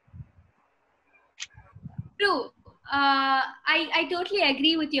 True. I totally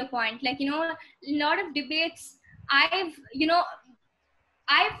agree with your point. Like, you know, a lot of debates, I've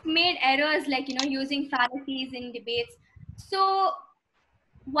made errors, like, you know, using fallacies in debates. So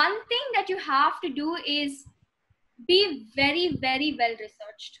one thing that you have to do is be very, very well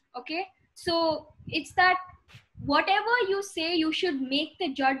researched. Okay. So it's that whatever you say, you should make the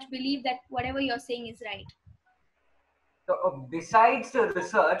judge believe that whatever you're saying is right. So besides the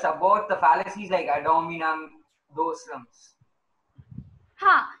research about the fallacies like ad hominem, those terms.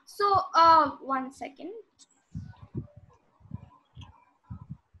 So one second.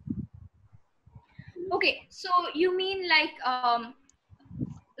 Okay, so you mean like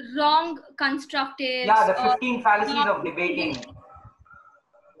wrong constructives? Yeah, the 15 fallacies wrong- of debating.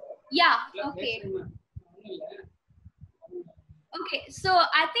 Yeah, okay. Okay, so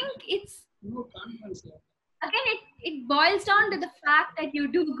I think it's, again, it boils down to the fact that you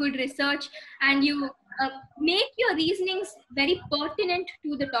do good research and you make your reasonings very pertinent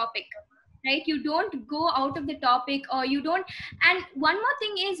to the topic, right? You don't go out of the topic, or you don't. And one more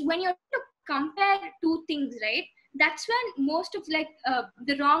thing is, when you're to compare two things, right, that's when most of like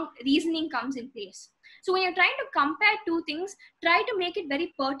the wrong reasoning comes in place. So when you're trying to compare two things, try to make it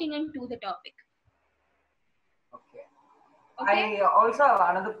very pertinent to the topic. Okay. Okay. I also have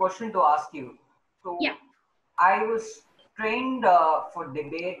another question to ask you. So Yeah. I was trained for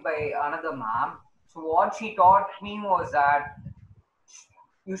debate by another ma'am. So what she taught me was that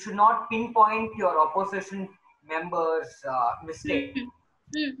you should not pinpoint your opposition members' mistake.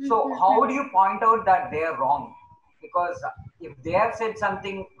 So how do you point out that they're wrong? Because if they have said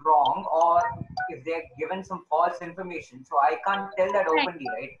something wrong, or if they're given some false information, so I can't tell that Right. openly,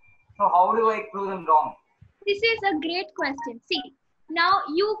 right? So how do I prove them wrong? This is a great question. See, now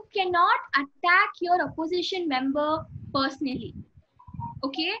you cannot attack your opposition member personally.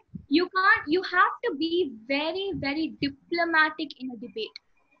 Okay? You can't, you have to be very, very diplomatic in a debate.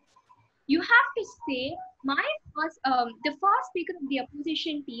 You have to say, the first speaker of the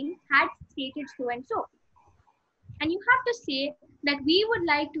opposition team had stated so and so. And you have to say that we would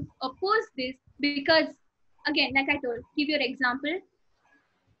like to oppose this because, again, like I told, give your example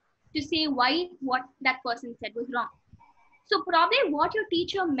to say why what that person said was wrong. So probably what your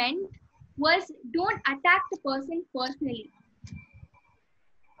teacher meant was, don't attack the person personally.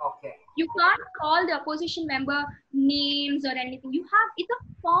 Okay. You can't call the opposition member names or anything. It's a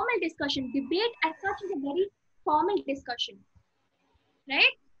formal discussion. Debate as such is a very formal discussion,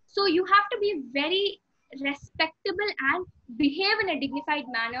 right? So you have to be very respectable and behave in a dignified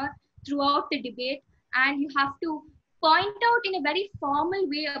manner throughout the debate, and you have to point out in a very formal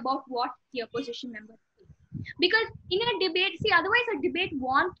way about what the opposition member says. Because in a debate, see, otherwise a debate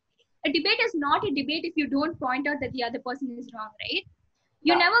is not a debate if you don't point out that the other person is wrong, right?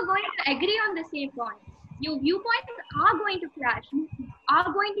 You're Yeah. never going to agree on the same point. Your viewpoints are going to clash. You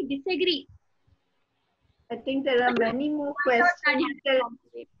are going to disagree. I think there are many more Point out that questions. you have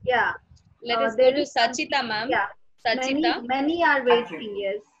to Yeah. Let us There go to is some- Sachita, ma'am. Yeah. Sachita. Many are Thank you. waiting.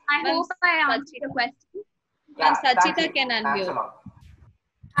 Yes. I Ma'am, hope I answered Sachita. the question. Yeah, Ma'am, thank Sachita you. can Thanks a unmute. lot.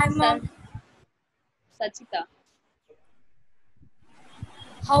 Hi, mom. Sachita.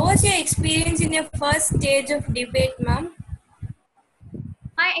 How was your experience in your first stage of debate, ma'am?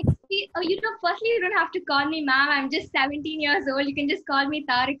 My experience, firstly, you don't have to call me ma'am. I'm just 17 years old. You can just call me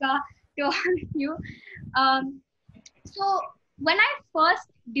Tharika to all of you. So when I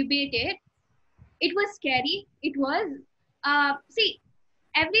first debated, it was scary. It was, see,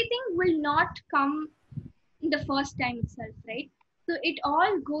 everything will not come the first time itself, right? So it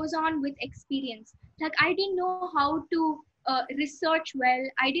all goes on with experience. Like I didn't know how to research well.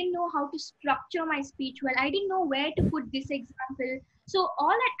 I didn't know how to structure my speech well. I didn't know where to put this example. So all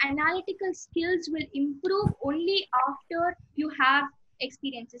that analytical skills will improve only after you have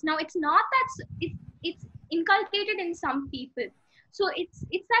experiences. Now it's not that it's inculcated in some people. So it's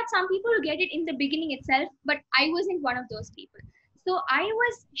that some people get it in the beginning itself, but I wasn't one of those people. So I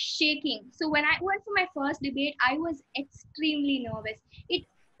was shaking. So when I went for my first debate, I was extremely nervous. It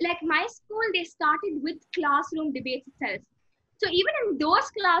like my school, they started with classroom debates itself. So even in those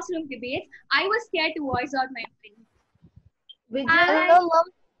classroom debates, I was scared to voice out my opinion. Vijay, And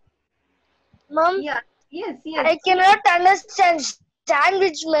Mom, yeah, yes, I cannot understand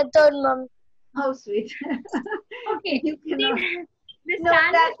sandwich method, Mom. how sweet. okay, You cannot. the No,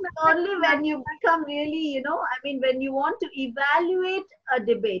 that's sandwich method only when you become really, I mean, when you want to evaluate a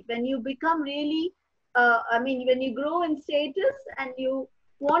debate, when you become really, I mean, when you grow in status and you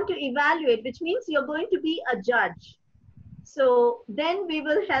want to evaluate, which means you're going to be a judge. So then we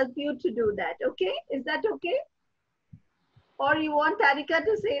will help you to do that. Okay? Is that okay? Or you want Tharika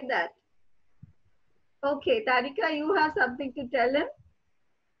to say that? Okay, Tharika, you have something to tell him?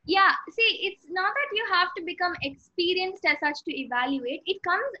 Yeah, see, it's not that you have to become experienced as such to evaluate. It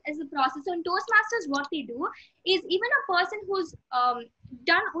comes as a process. So in Toastmasters, what they do is even a person who's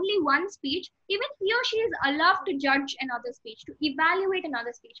done only one speech, even he or she is allowed to judge another speech, to evaluate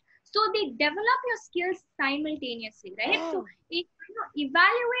another speech. So they develop your skills simultaneously, right? So if you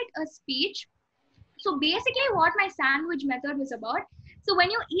evaluate a speech, so basically what my sandwich method was about. So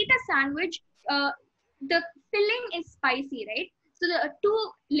when you eat a sandwich, the filling is spicy, right? So the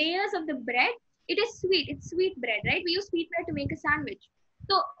two layers of the bread, it is sweet. It's sweet bread, right? We use sweet bread to make a sandwich.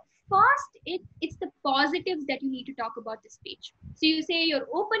 So first, it's the positives that you need to talk about the speech. So you say your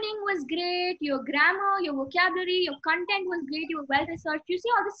opening was great, your grammar, your vocabulary, your content was great, you were well researched. You say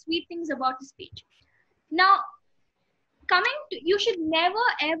all the sweet things about the speech. Now, coming to, you should never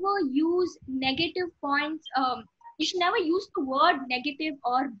ever use negative points. You should never use the word negative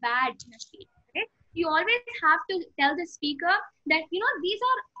or bad in a speech, right? You always have to tell the speaker that these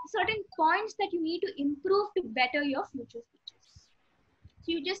are certain points that you need to improve to better your future speeches.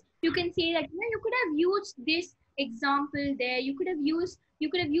 So you can say that you could have used this example there, you could have used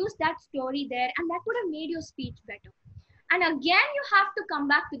that story there, and that would have made your speech better. And again, you have to come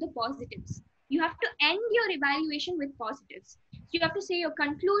back to the positives. You have to end your evaluation with positives. So you have to say your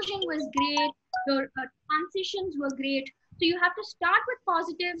conclusion was great, your transitions were great. So you have to start with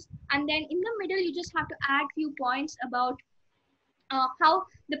positives, and then in the middle, you just have to add few points about how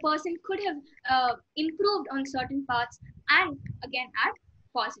the person could have improved on certain parts, and again add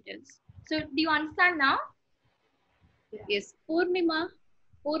positives. So do you understand now? Yes, Purnima,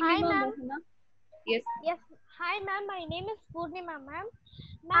 Hi, ma'am. Mohana. Yes. Yes. Hi, ma'am. My name is Purnima, ma'am.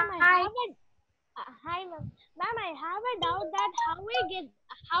 Hi. Hi, ma'am. Ma'am, I have a doubt that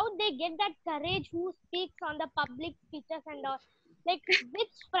how they get that courage who speaks on the public speeches and all. Like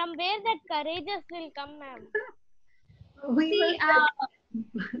from where that courageous will come, ma'am. We will. See,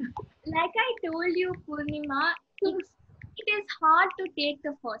 like I told you, Purnima, it is hard to take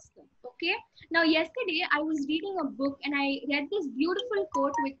the first step. Okay. Now, yesterday I was reading a book and I read this beautiful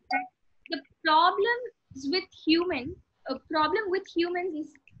quote which said, "The problem with humans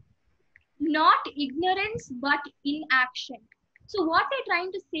is not ignorance but inaction." So what they're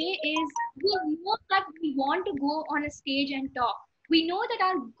trying to say is, we know that we want to go on a stage and talk. We know that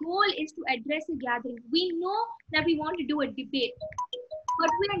our goal is to address a gathering. We know that we want to do a debate, but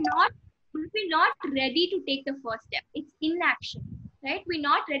we're not ready to take the first step. It's inaction, right? We're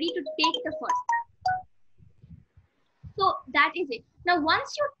not ready to take the first step. So that is it. Now,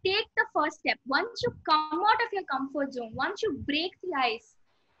 once you take the first step, once you come out of your comfort zone, once you break the ice,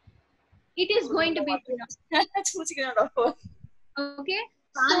 it is going to be okay.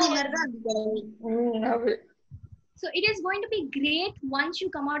 So it is going to be great once you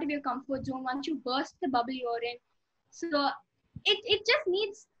come out of your comfort zone, once you burst the bubble you're in. So it just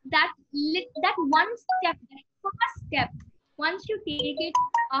needs that one step, that first step. Once you take it,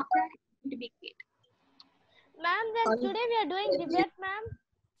 after that it's going to be great. Ma'am, then today we are doing debate,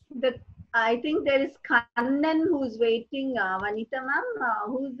 ma'am. I think there is Kannan who's waiting. Vanita ma'am,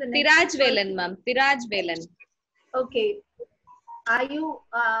 who's the next? Tiraj Velan, ma'am. Tiraj Velan. Okay. Are you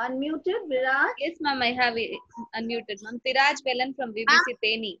unmuted, Viraj? Yes, ma'am. I have it unmuted, ma'am. Tiraj Velan from BBC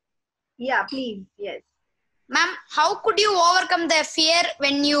Teni. Yeah, please. Yes. Ma'am, how could you overcome the fear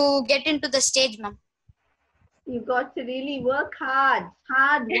when you get into the stage, ma'am? You got to really work hard.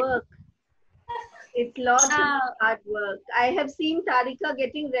 Hard work. It's lots of Uh, hard work. I have seen Tharika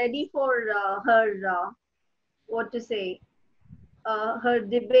getting ready for her, what to say, her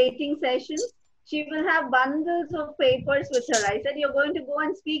debating sessions. She will have bundles of papers with her. I said, "You're going to go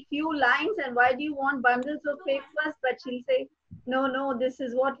and speak few lines, and why do you want bundles of papers?" But she'll say, "No, no, this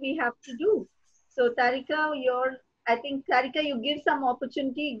is what we have to do." So, Tarika, I think, Tarika, you give some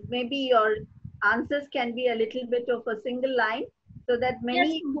opportunity. Maybe your answers can be a little bit of a single line so that yes,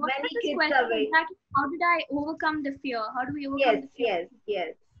 many, what was many this kids question are waiting. exactly? How did I overcome the fear? How do we overcome Yes, the fear? yes,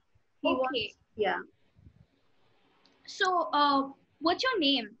 yes. He Okay. wants, yeah. So, what's your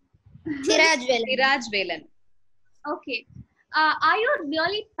name? Siraj Velan. Siraj Velan. Okay. Are you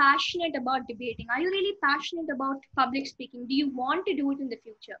really passionate about debating? Are you really passionate about public speaking? Do you want to do it in the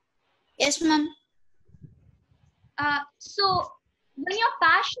future? Yes, ma'am. So, when you're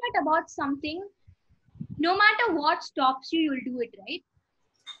passionate about something, no matter what stops you, you'll do it, right?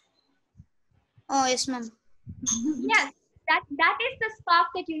 Oh, yes, ma'am. Yes, that is the spark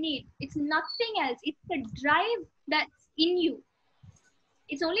that you need. It's nothing else. It's the drive that's in you.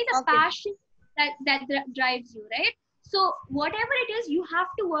 It's only the Okay. passion that drives you, right? So whatever it is, you have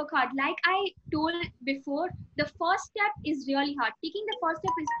to work hard. Like I told before, the first step is really hard. Taking the first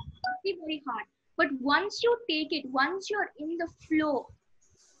step is very, very hard. But once you take it, once you're in the flow,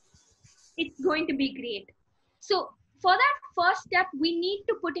 it's going to be great. So for that first step, we need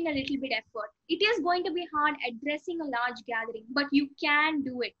to put in a little bit effort. It is going to be hard addressing a large gathering, but you can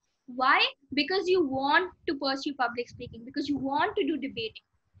do it. Why? Because you want to pursue public speaking, because you want to do debating.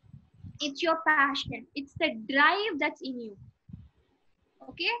 It's your passion. It's the drive that's in you.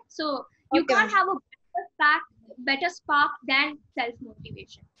 Okay? So you Okay, can't ma'am. have a better spark than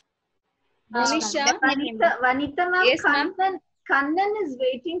self-motivation. Yes, ma'am. Monisha. Definitely, ma'am. Vanita ma'am, Yes, ma'am. Kannan is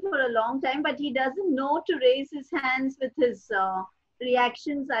waiting for a long time, but he doesn't know to raise his hands with his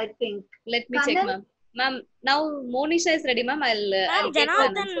reactions, I think. Let me check, Kannan? ma'am. Ma'am, now Monisha is ready, ma'am. I'll get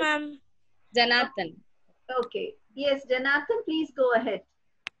an Janathan, answer. ma'am. Janathan. Okay. Yes, Janathan, please go ahead.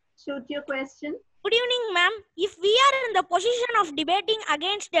 Shoot your question. Good evening, ma'am. If we are in the position of debating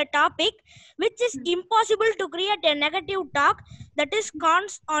against a topic which is impossible to create a negative talk that is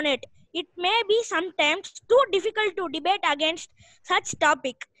cons on it, it may be sometimes too difficult to debate against such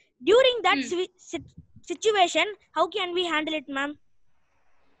topic. During that situation, how can we handle it, ma'am?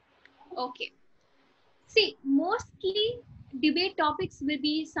 Okay. See, mostly debate topics will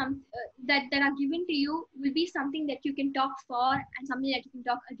be some that are given to you will be something that you can talk for and something that you can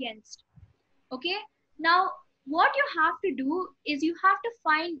talk against. Okay. Now, what you have to do is you have to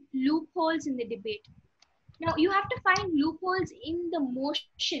find loopholes in the debate. Now, you have to find loopholes in the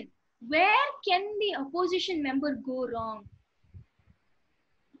motion. Where can the opposition member go wrong?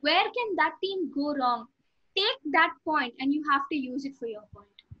 Where can that team go wrong? Take that point and you have to use it for your point.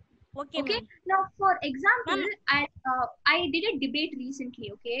 Okay. Ma'am. Now, for example, I did a debate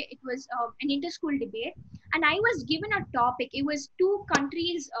recently. Okay, it was an inter-school debate, and I was given a topic. It was two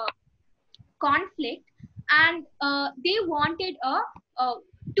countries conflict, and they wanted a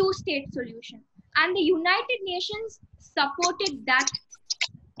two-state solution, and the United Nations supported that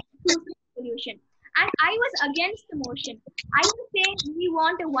two-state solution, and I was against the motion. I was saying we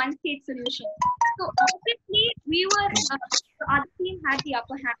want a one-state solution. So obviously, we were the other team had the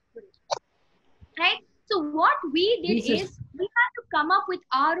upper hand for it, right? So what we did is we had to come up with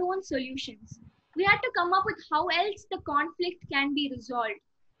our own solutions. We had to come up with how else the conflict can be resolved.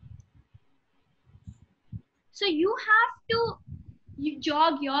 So you have to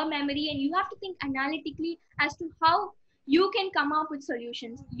jog your memory and you have to think analytically as to how you can come up with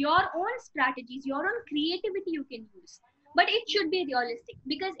solutions, your own strategies, your own creativity you can use. But it should be realistic,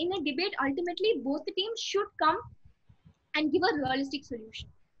 because in a debate, ultimately, both the teams should come and give a realistic solution.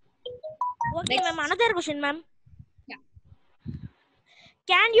 Okay, ma'am. Another question, ma'am. Yeah.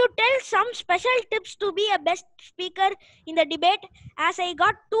 Can you tell some special tips to be a best speaker in the debate? As I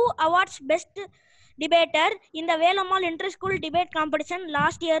got 2 awards best debater in the Velamal Inter-School Debate Competition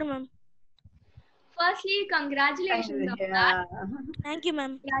last year, ma'am. Firstly, congratulations on Yeah. that. Thank you,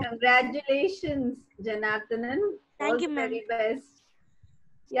 ma'am. Congratulations, Janathanan. All Thank you, the ma'am. very best.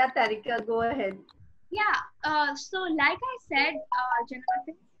 Yeah, Tarika, go ahead. Yeah. So like I said,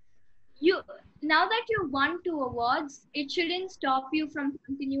 Jonathan, now that you won 2 awards, it shouldn't stop you from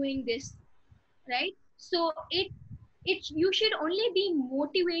continuing this, right? So you should only be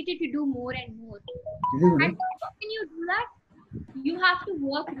motivated to do more and more. And how can you do that? You have to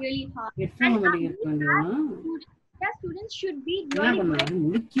work really hard. And students should be really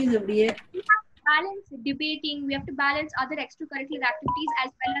good. We have to balance debating. We have to balance other extracurricular activities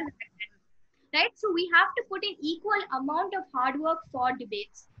as well as academic, right? So we have to put in equal amount of hard work for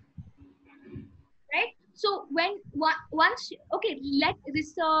debates, right? So once, okay, let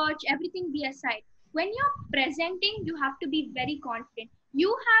research everything be aside. When you're presenting, you have to be very confident. You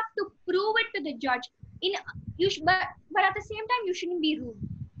have to prove it to the judge. But at the same time, you shouldn't be rude.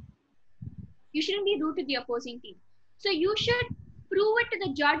 You shouldn't be rude to the opposing team. So you should prove it to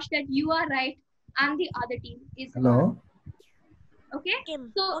the judge that you are right and the other team is wrong. Okay?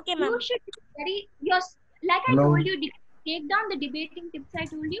 So Okay, you ma'am. should be very, like I told you, take down the debating tips I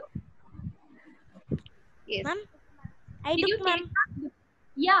told you. Yes. Ma'am, I Did you took, take ma'am. that?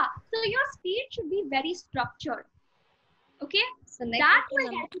 Yeah. So your speech should be very structured. Okay? So next, That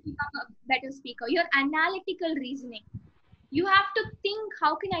will help you become a better speaker. Your analytical reasoning. You have to think,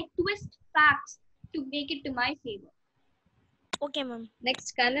 how can I twist facts to make it to my favor? Okay, ma'am.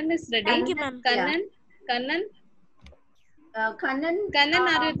 next Kannan is ready. Thank you, ma'am. Kannan, Kannan,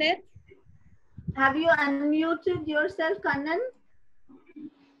 are you there? have you unmuted yourself, Kannan?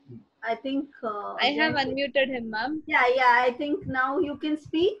 I think. I have unmuted him, ma'am. Yeah, I think now you can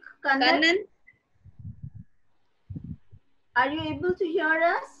speak, Kannan. Kannan, Are you able to hear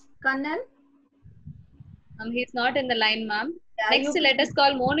us, Kannan? he's not in the line, ma'am. Yeah, Next, let us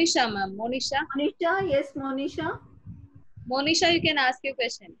call Monisha, ma'am. Monisha, yes, Monisha. Monisha, you can ask your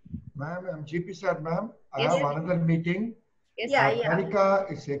question. Ma'am, I'm GP sir, ma'am. I Yes. have another meeting. Yes.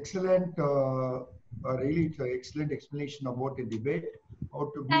 Tharika is excellent. Really, it's an excellent explanation about the debate,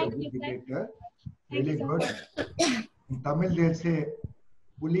 how to be a good debater. Really good. In Tamil, they'll say,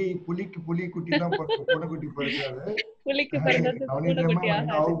 புலிக்கு புலி குட்டி தான் பூனைக்குட்டி பிறக்காது.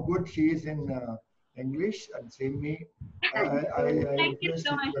 How good she is in English and same me. I request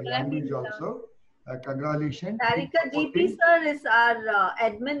your language also. Congratulations. Tharika, GP sir is our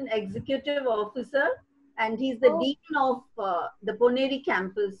admin executive officer, and he's the dean of the Poneri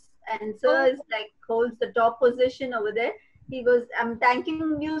campus. And sir is like holds the top position over there. I'm thanking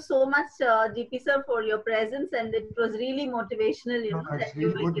you so much, GP sir, for your presence, and it was really motivational. It's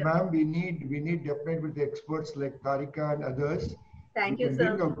really good, ma'am. We need definitely with the experts like Tharika and others. Thank you, sir.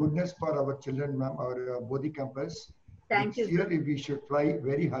 Bring a goodness for our children, ma'am, our Bodhi campus. Thank you, sir. We should fly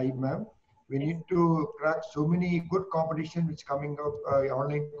very high, ma'am. We need to crack so many good competition which coming up,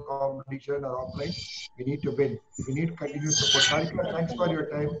 online competition or offline. We need to win. We need continuous support. Tharika, thanks for your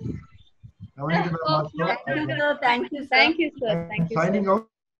time. Thank you, sir. Thank you, sir. Thank you, sir. Thank you, signing sir. out.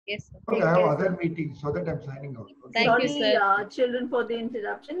 Yes, sir. Okay, I have other meetings, so that I'm signing out. Okay. Thank you, sir. Children, for the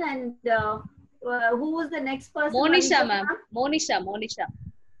interruption. And who was the next person? Monisha, ma'am.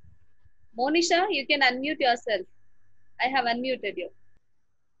 Monisha, you can unmute yourself. I have unmuted you.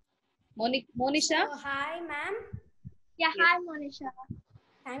 Monisha? Hi, ma'am. Yeah, hi, Monisha.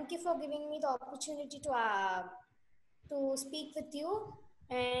 Thank you for giving me the opportunity to speak with you.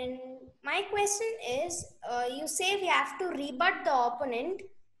 And my question is, you say we have to rebut the opponent.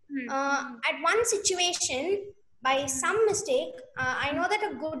 At one situation, by some mistake, I know that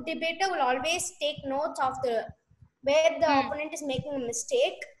a good debater will always take notes of where the opponent is making a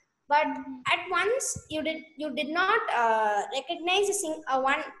mistake. But at once, you did not recognize a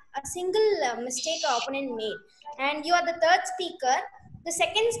single mistake the opponent made. And you are the third speaker. The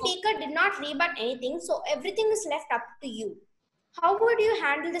second speaker did not rebut anything, so everything is left up to you. How would you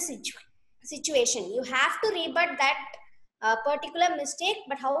handle the situation? You have to rebut that particular mistake,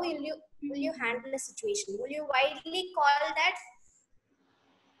 but how will you handle the situation? Will you widely call that,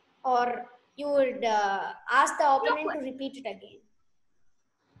 or you would ask the opponent to repeat it again?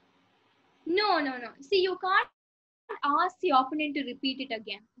 No. See, you can't ask the opponent to repeat it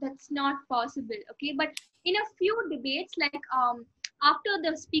again. That's not possible. Okay, but in a few debates, like after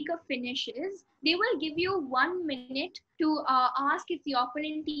the speaker finishes, they will give you 1 minute to ask if the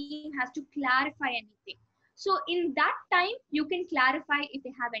opponent team has to clarify anything. So in that time, you can clarify if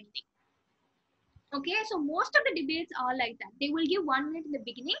they have anything. Okay, so most of the debates are like that. They will give 1 minute in the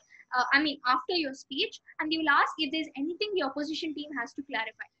beginning, after your speech, and they will ask if there's anything the opposition team has to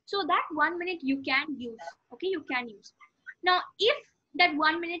clarify. So that 1 minute you can use. Okay, you can use. Now, if that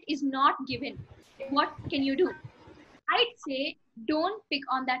 1 minute is not given, what can you do? I'd say don't pick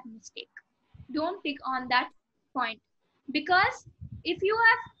on that mistake. Don't pick on that point. Because if you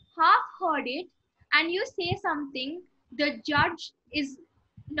have half heard it and you say something, the judge is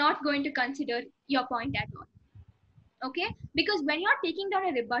not going to consider your point at all. Okay? Because when you're taking down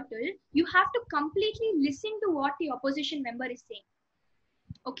a rebuttal, you have to completely listen to what the opposition member is saying.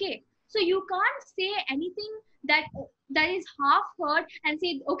 Okay? So you can't say anything that is half heard and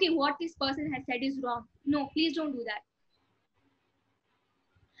say, okay, what this person has said is wrong. No, please don't do that.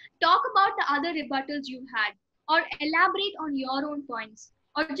 Talk about the other rebuttals you had, or elaborate on your own points,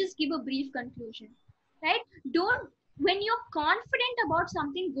 or just give a brief conclusion, right? When you're confident about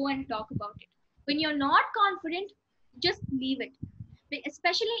something, go and talk about it. When you're not confident, just leave it.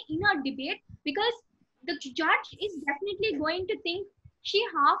 Especially in a debate, because the judge is definitely going to think she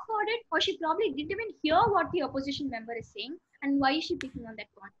half heard it, or she probably didn't even hear what the opposition member is saying, and why is she picking on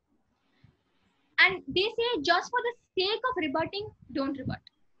that point. And they say, just for the sake of rebutting, don't rebut.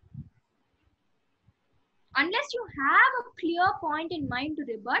 Unless you have a clear point in mind to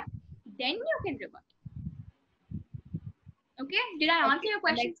rebut, then you can rebut. Okay, did I answer your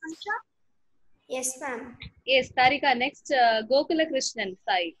question, Sancha? Yes, ma'am. Yes, Tharika. Next, Gokula Krishnan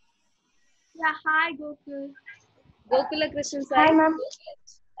Sai. Yeah, hi Gokul. Gokula Krishnan Sai. Hi, ma'am.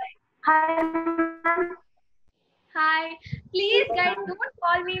 Hi, ma'am. Hi. Please, guys, don't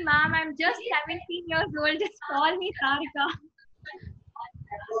call me ma'am. I'm just 17 years old. Just call me Tharika.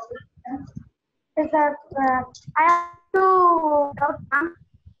 Is that I have two doubts, ma'am.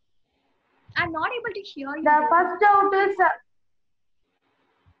 I'm not able to hear you. The first doubt is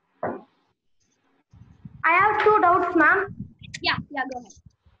I have two doubts, ma'am. Yeah, go ahead.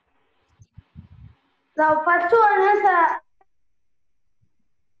 The first one is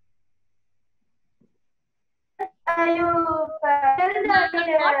you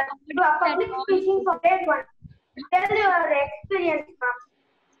tell public speaking for grade 1. Tell your experience, ma'am.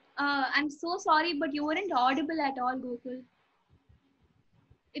 I'm so sorry, but you weren't audible at all, Gokul.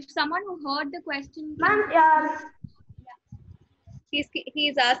 If someone who heard the question, ma'am,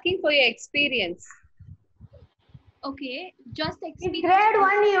 he's asking for your experience. Okay, just experience.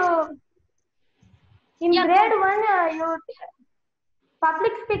 In grade 1, you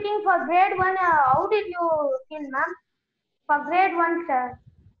public speaking for grade 1. How did you feel, ma'am? For grade 1, sir.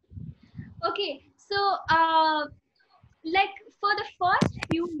 Okay, so like for the first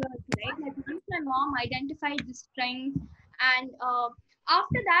few years, right? Like once my mom identified the strength, and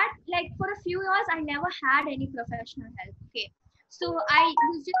after that, like for a few years, I never had any professional help. Okay, so I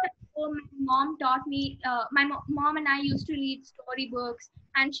was just at home. My mom taught me. My mom and I used to read storybooks,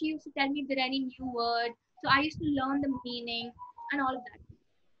 and she used to tell me if there are any new words. So I used to learn the meaning and all of that.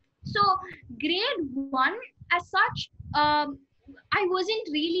 So grade 1, as such, I wasn't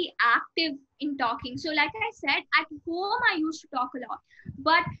really active in talking. So like I said, at home I used to talk a lot,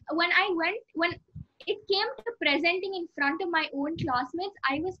 but when it came to presenting in front of my own classmates,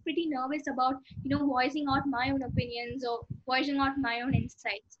 I was pretty nervous about voicing out my own opinions or voicing out my own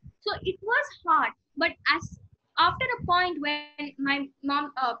insights. So it was hard, but as after a point when my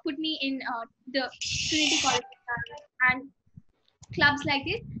mom put me in the Trinity College and clubs like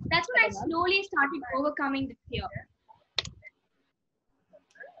this, that's when I slowly started overcoming the fear.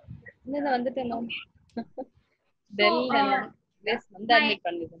 Yes, my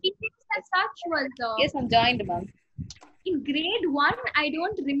experience as such was yes, I'm joined, ma'am. In grade 1, I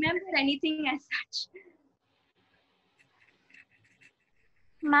don't remember anything as such.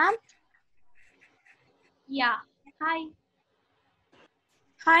 Ma'am? Yeah. Hi.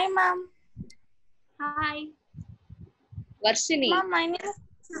 Hi, ma'am. Hi. Varshini. Ma'am, my name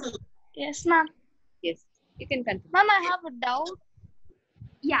is... Yes, ma'am. Yes, you can continue. Ma'am, I have a doubt.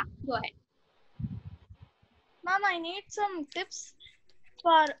 Yeah, go ahead. Ma'am, I need some tips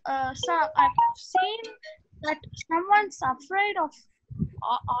for some. I've seen that someone's afraid of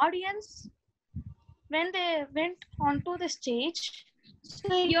audience when they went onto the stage. So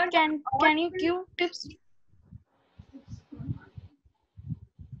can you give tips?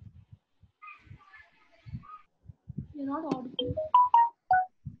 You're not audible.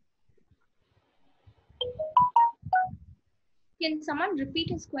 Can someone repeat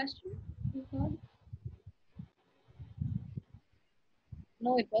his question?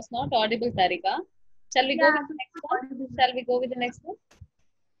 No, it was not audible, Tharika. Shall we go with the next one? Shall we go with the next one?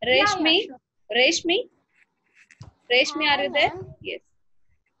 Reshmi? Sure. Reshmi? Reshmi, Hi, are you there? ma'am. Yes.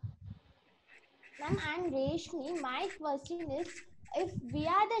 Ma'am, I'm Reshmi. My question is, if we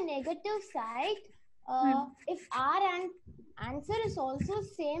are the negative side, if our answer is also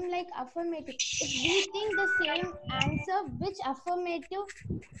same like affirmative, if we think the same answer which affirmative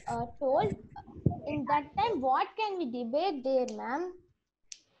told, in that time, what can we debate there, ma'am?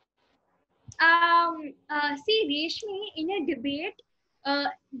 See, Reshmi, in a debate,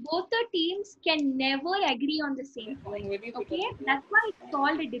 both the teams can never agree on the same point. Okay, that's why it's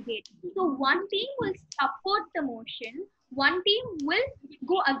called a debate. So one team will support the motion, one team will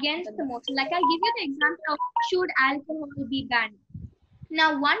go against the motion. Like I'll give you the example of should alcohol be banned.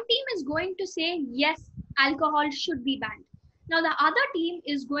 Now one team is going to say yes, alcohol should be banned. Now the other team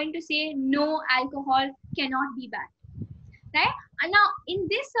is going to say no, alcohol cannot be banned. Right? And now in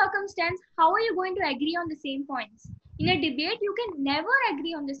this circumstance, how are you going to agree on the same points? In a debate, you can never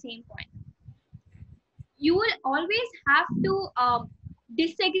agree on the same point. You will always have to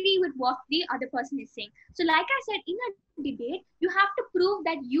disagree with what the other person is saying. So like I said, in a debate, you have to prove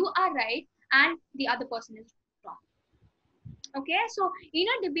that you are right and the other person is wrong. Okay, so in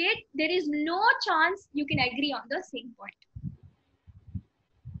a debate, there is no chance you can agree on the same point.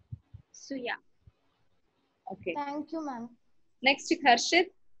 So yeah. Okay. Thank you, ma'am. Next to Karshit.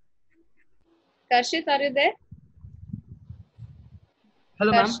 Karshit, are you there?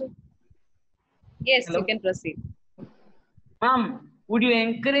 Hello, ma'am. Yes, Hello. you can proceed. Ma'am, would you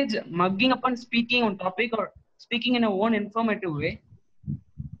encourage mugging upon speaking on topic or speaking in a own informative way?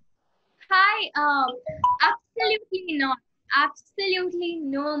 Hi, absolutely not. Absolutely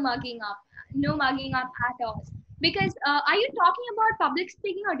no mugging up. No mugging up at all. Because are you talking about public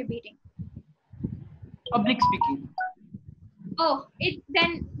speaking or debating? Public speaking. Oh,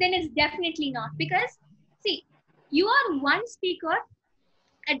 then it's definitely not. Because see, you are one speaker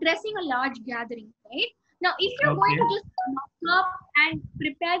addressing a large gathering, right? Now, if you're going to just mug up and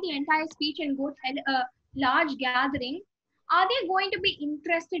prepare the entire speech and go tell a large gathering, are they going to be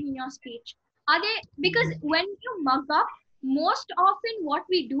interested in your speech? Are they? Because when you mug up, most often what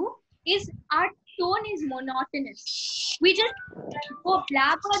we do is our tone is monotonous. We just go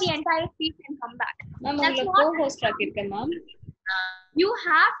blabber the entire speech and come back. Ma'am, That's not co-host Rakirka, ma'am. You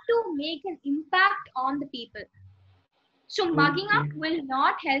have to make an impact on the people. So mugging up will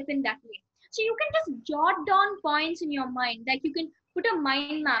not help in that way. So you can just jot down points in your mind. Like you can put a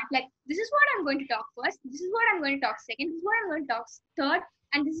mind map. Like this is what I'm going to talk first. This is what I'm going to talk second. This is what I'm going to talk third.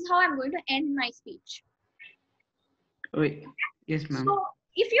 And this is how I'm going to end my speech. Wait. Yes, ma'am. So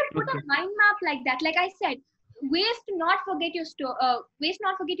if you put a mind map like that, like I said, ways to not forget your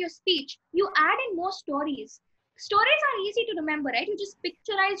speech. You add in more stories. Stories are easy to remember, right? You just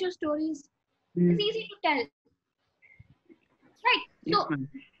picturize your stories. It's easy to tell. Right. So don't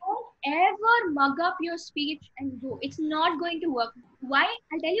ever mug up your speech and go. It's not going to work. Why?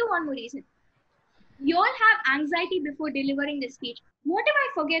 I'll tell you one more reason. You all have anxiety before delivering the speech. What if I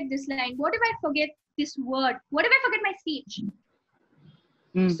forget this line? What if I forget this word? What if I forget my speech?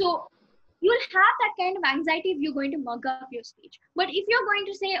 So you'll have that kind of anxiety if you're going to mug up your speech. But if you're going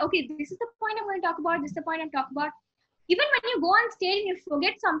to say, okay, this is the point I'm going to talk about, this is the point I'm talking about, even when you go on stage and you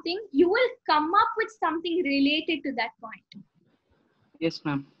forget something, you will come up with something related to that point. Yes,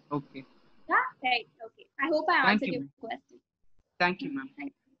 ma'am. Okay. Yeah, right. Okay. I hope I answered your question. Thank you, ma'am.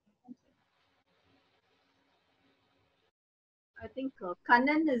 I think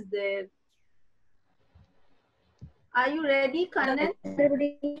Kannan is there. Are you ready, Kannan?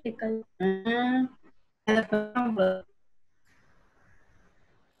 Kannan,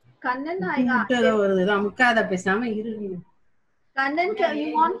 Kannan,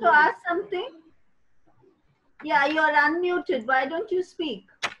 you want to ask something? Yeah, you're unmuted. Why don't you speak?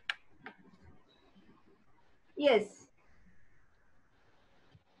 Yes.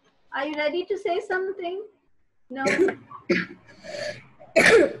 Are you ready to say something? No.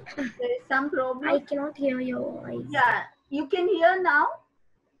 There is some problem. I cannot hear your voice. Yeah, you can hear now?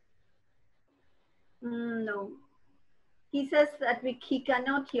 No. He says that he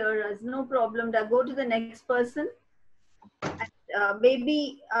cannot hear us. No problem. Go to the next person.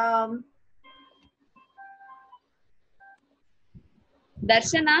 Maybe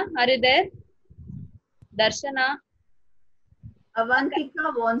Darshana, are you there? Darshana.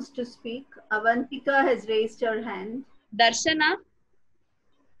 Avantika wants to speak. Avantika has raised her hand. Darshana.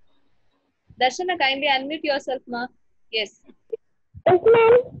 Darshana, kindly unmute yourself, ma. Yes. Yes,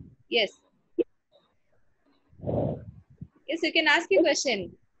 ma'am. Yes. Yes, you can ask your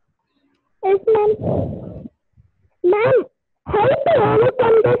question. Yes, ma'am. Ma'am, how to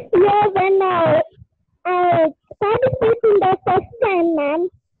overcome this fear when I participate in the first time, ma'am?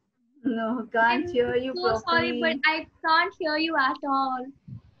 No, can't hear you so properly. Sorry, but I can't hear you at all.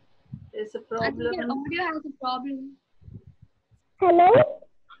 There's a I problem. think your audio has a problem. Hello?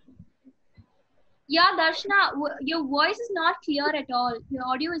 Yeah, Darshana, your voice is not clear at all. Your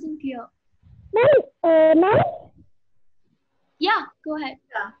audio isn't clear. Ma'am? Yeah, go ahead.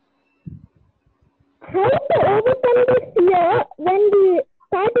 Yeah. How to overcome this fear when we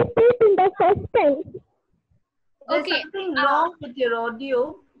participate in the first time? There's something wrong with your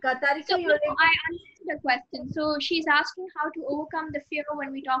audio. Tharika, so you're I answered the question. So she's asking how to overcome the fear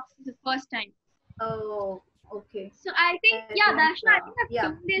when we talk for the first time. Oh, okay. So I think, yeah, Darshana, I think I've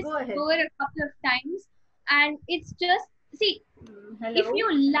told this go ahead. over a couple of times. And it's just, see, if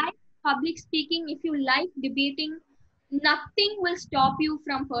you like public speaking, if you like debating, nothing will stop you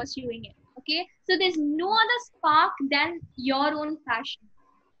from pursuing it. Okay? So there's no other spark than your own passion,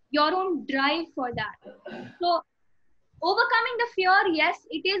 your own drive for that. So overcoming the fear, yes,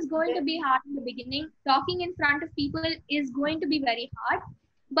 it is going to be hard in the beginning. Talking in front of people is going to be very hard.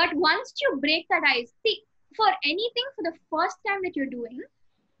 But once you break that ice, see, for anything, for the first time that you're doing,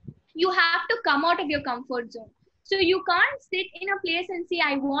 you have to come out of your comfort zone. So you can't sit in a place and say,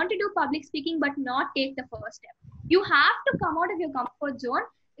 I want to do public speaking, but not take the first step. You have to come out of your comfort zone.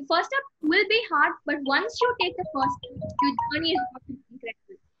 The first step will be hard, but once you take the first step, your journey is going to be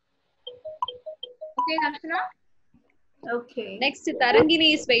incredible. Okay, Darshana? Okay. Next,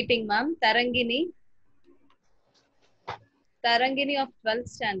 Tarangini is waiting, ma'am. Tarangini of 12th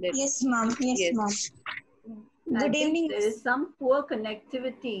standard. Yes, ma'am. Yes, ma'am. Good evening. There is some poor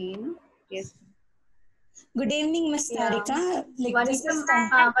connectivity. Yes. Good evening, Miss Tharika. Like this is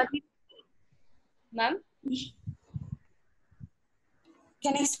Ma'am?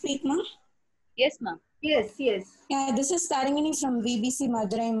 Can I speak, ma'am? Yes, ma'am. Yes. Yeah, this is Tarangini from VBC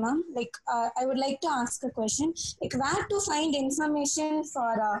Madurai, ma'am. Like, I would like to ask a question. Like, where to find information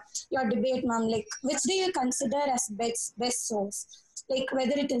for your debate, ma'am? Like, which do you consider as best source? Like,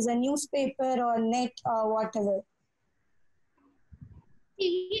 whether it is a newspaper or net or whatever.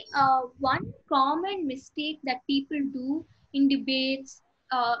 See, one common mistake that people do in debates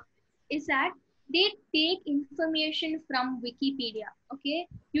is that they take information from Wikipedia. Okay,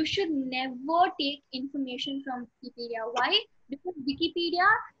 you should never take information from Wikipedia. Why? Because Wikipedia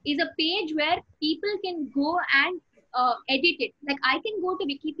is a page where people can go and edit it. Like I can go to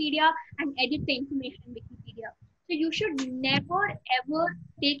Wikipedia and edit the information in Wikipedia. So you should never ever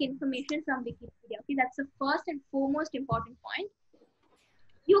take information from Wikipedia. Okay, that's the first and foremost important point.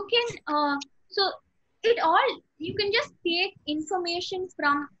 You can you can just take information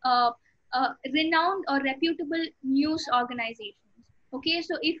from renowned or reputable news organizations. Okay,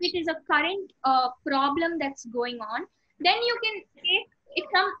 so if it is a current problem that's going on, then you can take it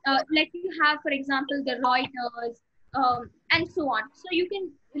from like you have, for example, the Reuters and so on. So you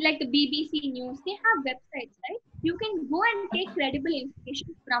can, like the BBC News, they have websites, right? You can go and take credible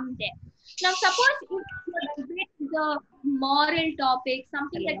information from there. Now, suppose if your debate is a moral topic,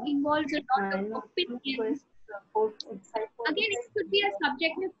 something that involves a lot of opinions. Again, it could be a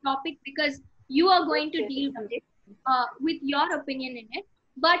subjective topic because you are going to deal with it with your opinion in it.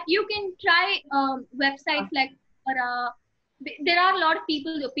 But you can try websites like, there are a lot of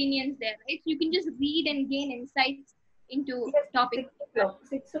people's opinions there, right? So you can just read and gain insights into topics.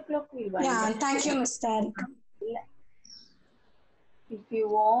 6 o'clock we'll wind Yeah, up. thank you, Miss Tharika. If you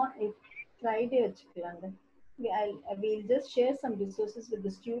want, if Friday vechikalam. I will just share some resources with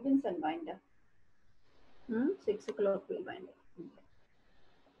the students and wind up. 6 o'clock we'll wind up.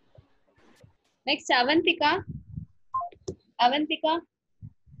 Next, Avantika. Avantika,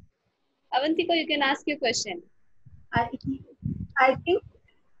 you can ask your question. I think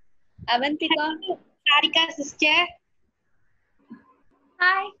Avantika. Tharika sister.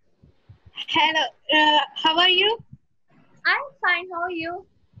 Hi. Hello. How are you? I'm fine. How are you?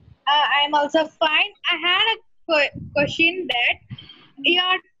 I'm also fine. I had a question that you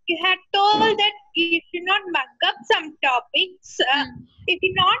had told that you should not mug up some topics. If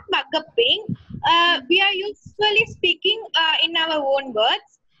you're not mug upping, we are usually speaking in our own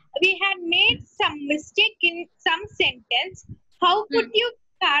words. We had made some mistake in some sentence. How could you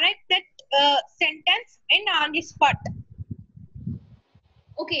correct that sentence on the spot?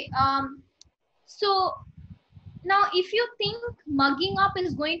 Okay. So now, if you think mugging up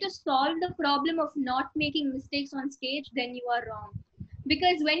is going to solve the problem of not making mistakes on stage, then you are wrong.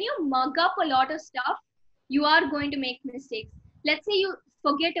 Because when you mug up a lot of stuff, you are going to make mistakes. Let's say you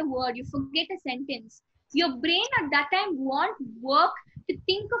forget a word, you forget a sentence. Your brain at that time won't work to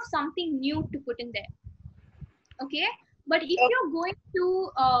think of something new to put in there. Okay? But if you're going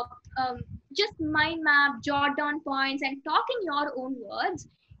to just mind map, jot down points, and talk in your own words,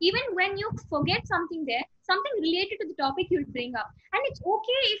 even when you forget something there, something related to the topic you'll bring up. And it's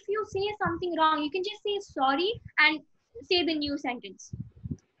okay if you say something wrong. You can just say sorry and say the new sentence.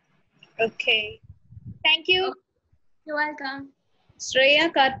 Okay. Thank you. You're welcome.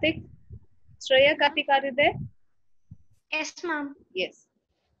 Shreya Karthik, are you there? Yes, ma'am. Yes.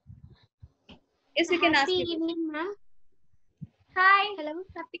 Yes, you can ask. Happy evening, ma'am. Hi. Hello.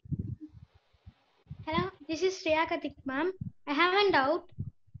 Hello. This is Shreya Karthik, ma'am. I have a doubt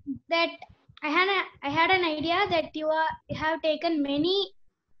that I had an idea that you have taken many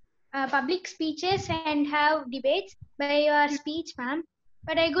public speeches and have debates by your speech, ma'am.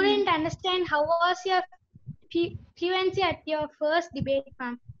 But I couldn't understand how was your fluency at your first debate,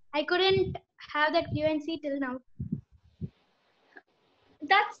 ma'am. I couldn't have that fluency till now.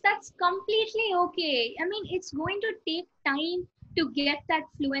 That's completely okay. I mean, it's going to take time to get that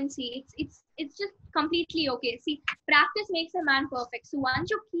fluency. It's just completely okay. See, practice makes a man perfect. So once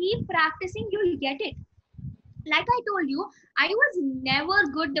you keep practicing, you'll get it. Like I told you, I was never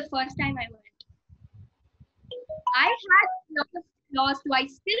good the first time I went. I had a lot of flaws too. I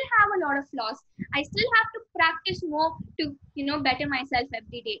still have a lot of flaws. I still have to practice more to, better myself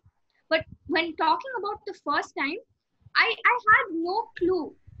every day. But when talking about the first time, I had no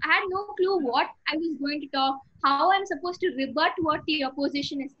clue. I had no clue what I was going to talk, how I'm supposed to rebut what the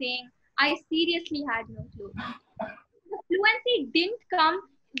opposition is saying. I seriously had no clue. The fluency didn't come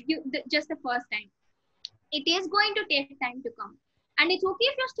just the first time. It is going to take time to come. And it's okay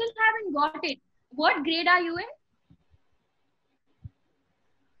if you still haven't got it. What grade are you in?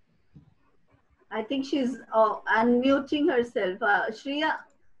 I think she's unmuting herself. Shreya.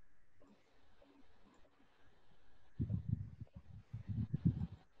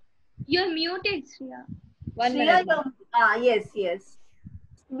 You're muted, Shreya. One Shreya, minute. yes.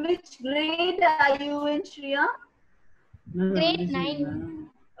 Which grade are you in, Shreya? Grade 9.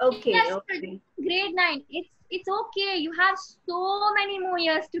 Okay, Yes, okay. grade 9. It's okay. You have so many more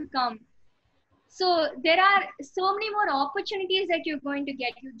years to come. So there are so many more opportunities that you're going to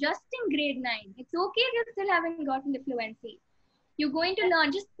get. You're just in grade 9. It's okay if you still haven't gotten the fluency. You're going to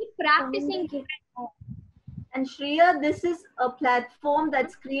learn. Just keep practicing. And Shreya, this is a platform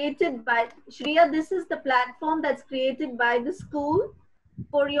that's created by the school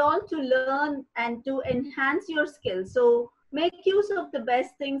for you all to learn and to enhance your skills. So make use of the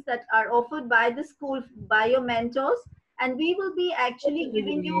best things that are offered by the school, by your mentors, and we will be actually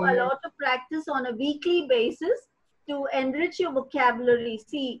giving you a lot of practice on a weekly basis to enrich your vocabulary.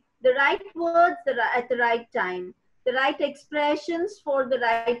 See, the right words at the right time, the right expressions for the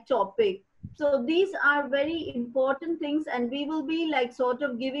right topic. So these are very important things, and we will be like sort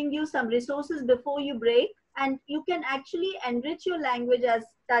of giving you some resources before you break, and you can actually enrich your language. As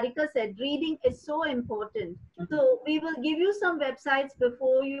Tharika said, reading is so important. So we will give you some websites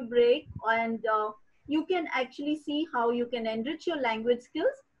before you break, and you can actually see how you can enrich your language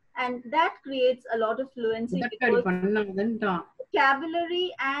skills, and that creates a lot of fluency because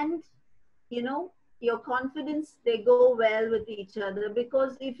vocabulary and your confidence, they go well with each other,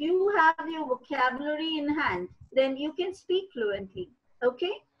 because if you have your vocabulary in hand, then you can speak fluently. Okay.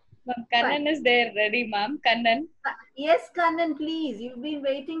 Ma'am, Kannan is there ready, ma'am. Kannan. Yes, Kannan, please. You've been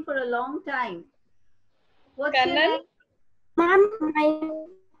waiting for a long time. What's your Kannan? name?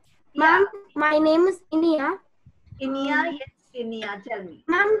 Ma'am, my name is Inia. Inia, yes, Inia, tell me.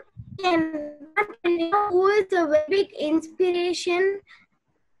 Ma'am, can you know who is a very big inspiration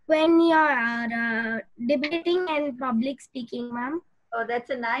when you are debating and public speaking, ma'am? Oh, that's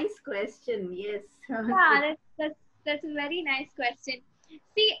a nice question. Yes. Yeah, that's a very nice question.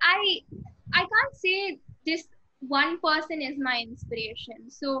 See, I can't say this one person is my inspiration.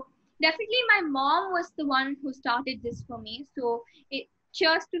 So definitely my mom was the one who started this for me. So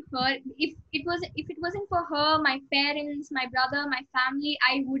cheers to her. If it wasn't for her, my parents, my brother, my family,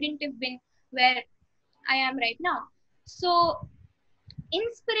 I wouldn't have been where I am right now. So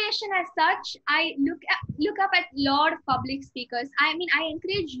inspiration as such, I look up at a lot of public speakers. I mean, I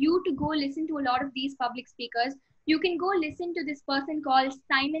encourage you to go listen to a lot of these public speakers. You can go listen to this person called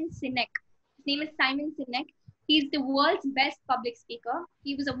Simon Sinek. His name is Simon Sinek. He's the world's best public speaker.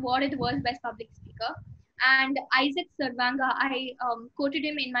 He was awarded the world's best public speaker. And Isaac Servanga, I quoted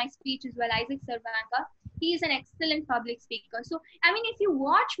him in my speech as well. Isaac Servanga, he is an excellent public speaker. So I mean, if you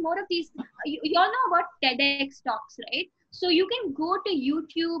watch more of these, you all know about TEDx talks, right? So you can go to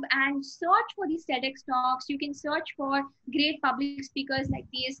YouTube and search for these TEDx talks. You can search for great public speakers like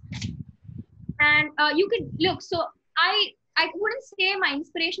these, and you could look. So I wouldn't say my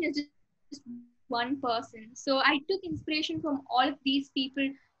inspiration is just one person. So I took inspiration from all of these people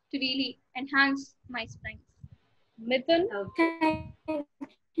to really enhance my strengths. Mithun? Thank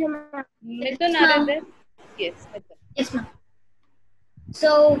you, ma'am. Mithun, Yes, are you ma'am. there? Yes, Mithun. Yes, ma'am.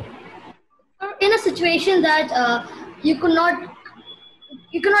 So, in a situation that you cannot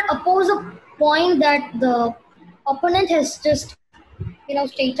oppose a point that the opponent has just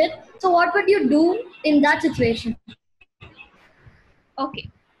stated. So, what would you do in that situation? Okay.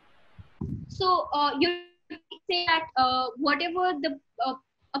 So you're saying that whatever the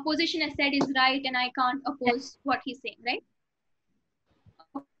opposition has said is right, and I can't oppose what he's saying, right?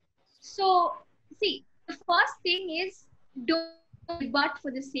 So see, the first thing is don't rebut for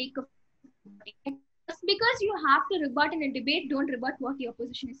the sake of rebutting. Just because you have to rebut in a debate, don't rebut what the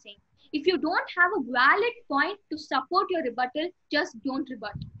opposition is saying. If you don't have a valid point to support your rebuttal, just don't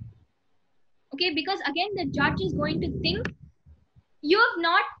rebut. Okay, because again, the judge is going to think you have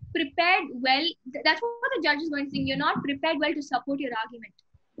not prepared well. That's what the judge is going to think. You're not prepared well to support your argument.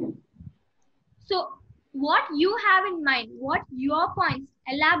 So what you have in mind, what your points,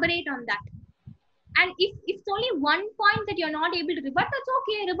 elaborate on that. And if it's only one point that you're not able to rebut, that's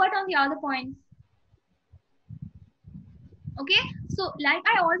okay. Rebut on the other points. Okay, so like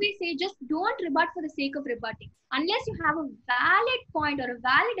I always say, just don't rebut for the sake of rebutting. Unless you have a valid point or a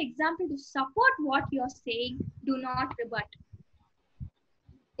valid example to support what you're saying, do not rebut.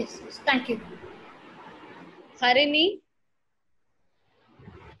 Yes, thank you. Harini,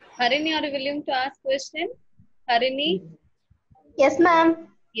 are you willing to ask question? Harini? Yes, ma'am.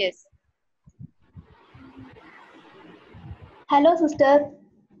 Yes. Hello, sister.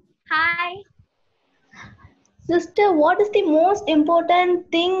 Hi. Sister, what is the most important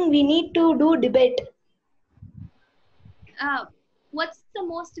thing we need to do debate? What's the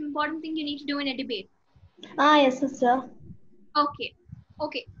most important thing you need to do in a debate? Yes, sister. Okay.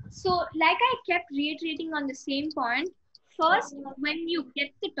 So like I kept reiterating on the same point, first, when you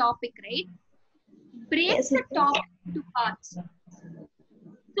get the topic, right, break the topic into parts.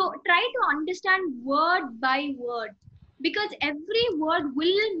 So try to understand word by word, because every word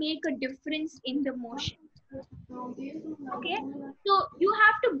will make a difference in the motion. Okay, so you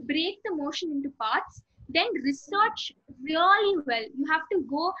have to break the motion into parts, then research really well. You have to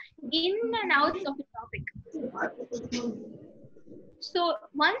go in and out of the topic. So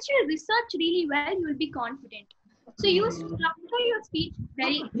once you research really well, you will be confident. So you structure your speech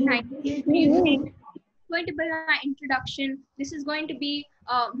very nicely. You say, going to be my introduction. This is going to be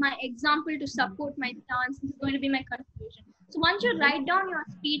my example to support my stance. This is going to be my conclusion. So once you write down your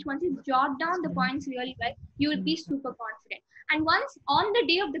speech, once you jot down the points really well, you will be super confident. And once on the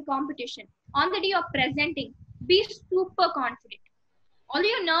day of the competition, on the day of presenting, be super confident. Although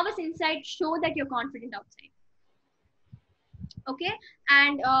you're nervous inside, show that you're confident outside. Okay,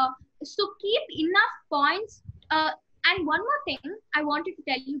 and so keep enough points. And one more thing I wanted to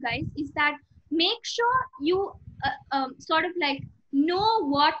tell you guys is that make sure you sort of like know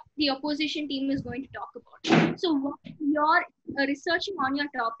what the opposition team is going to talk about. So what you're researching on your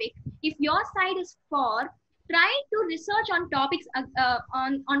topic, if your side is for, try to research on topics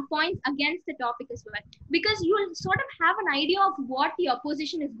on points against the topic as well, because you will sort of have an idea of what the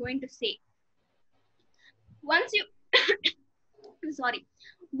opposition is going to say. Once you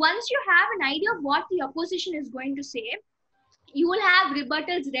once you have an idea of what the opposition is going to say, you will have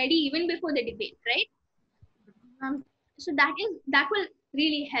rebuttals ready even before the debate, right? So that will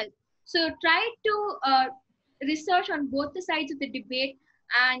really help. So try to research on both the sides of the debate,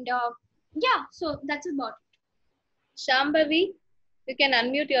 and yeah, so that's about it. Shambhavi, you can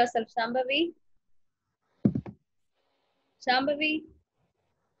unmute yourself. Shambhavi.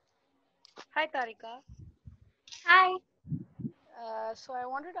 Hi, Tharika. Hi. So I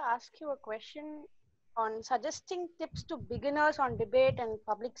wanted to ask you a question on suggesting tips to beginners on debate and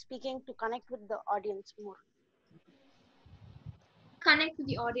public speaking to connect with the audience more. Connect with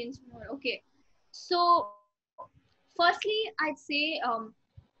the audience more. Okay. So firstly, I'd say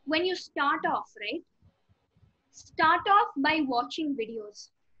when you start off, right? Start off by watching videos.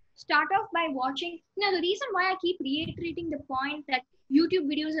 Start off by watching. Now, the reason why I keep reiterating the point that YouTube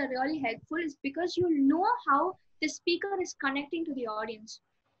videos are really helpful is because you know how the speaker is connecting to the audience.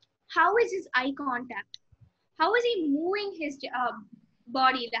 How is his eye contact? How is he moving his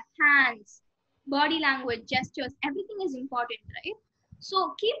body, the hands, body language, gestures? Everything is important, right?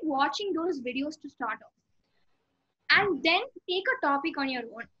 So keep watching those videos to start off. And then take a topic on your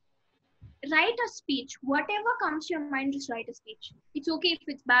own. Write a speech. Whatever comes to your mind, just write a speech. It's okay if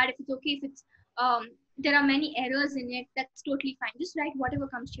it's bad. If it's okay if it's there are many errors in it, that's totally fine. Just write whatever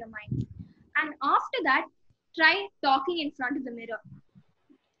comes to your mind. And after that, try talking in front of the mirror.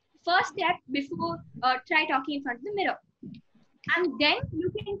 First step before try talking in front of the mirror. And then you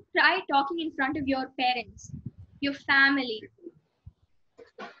can try talking in front of your parents, your family.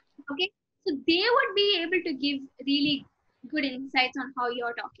 Okay, so they would be able to give really good insights on how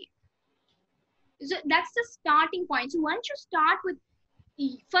you're talking. So that's the starting point. So once you start with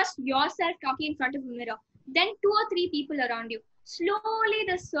first yourself talking in front of a mirror, then 2 or 3 people around you, slowly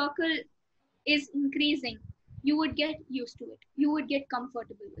the circle is increasing. You would get used to it. You would get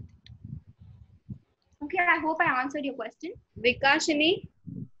comfortable with it. Okay, I hope I answered your question. Vikashini?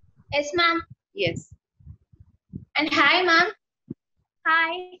 Yes, ma'am. Yes. And hi, ma'am.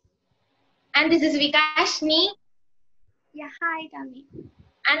 Hi. And this is Vikashni. Yeah, hi, tell me.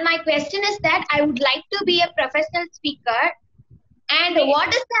 And my question is that I would like to be a professional speaker. And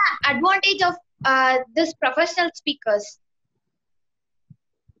what is the advantage of this professional speakers?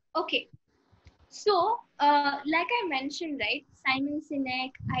 Okay. So, like I mentioned, right, Simon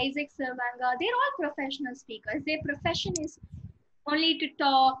Sinek, Isaac Servanga, they're all professional speakers. Their profession is only to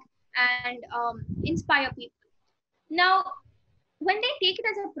talk and inspire people. Now, when they take it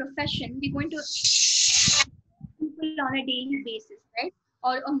as a profession, we're going to people on a daily basis, right,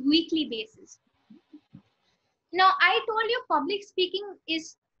 or a weekly basis. Now, I told you public speaking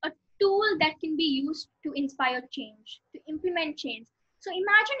is a tool that can be used to inspire change, to implement change. So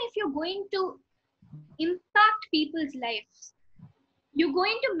imagine if you're going to impact people's lives. You're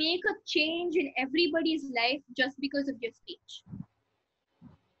going to make a change in everybody's life just because of your speech.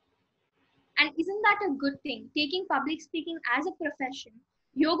 And isn't that a good thing? Taking public speaking as a profession,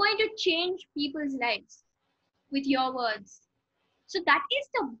 you're going to change people's lives with your words. So that is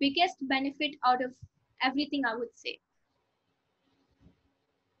the biggest benefit out of everything, I would say.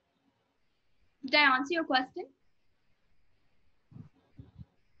 Did I answer your question?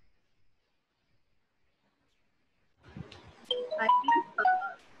 I think,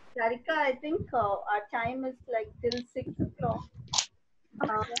 Tharika, I think our time is like till 6 o'clock.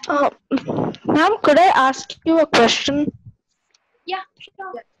 Ma'am, could I ask you a question? Yeah,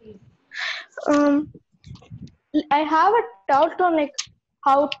 sure. Yeah, please. I have a doubt on like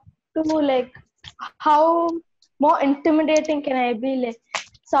how to like how more intimidating can I be? Like,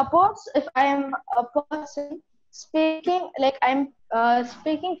 suppose if I am a person speaking, like I'm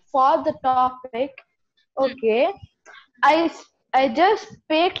speaking for the topic, okay, I just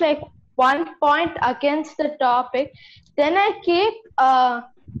speak like one point against the topic, then I keep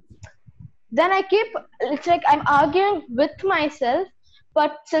it's like I'm arguing with myself,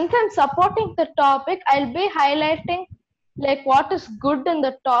 but since I'm supporting the topic, I'll be highlighting like what is good in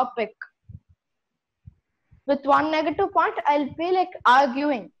the topic. With one negative point, I'll be like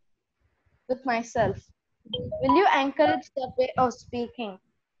arguing with myself. Will you encourage that way of speaking?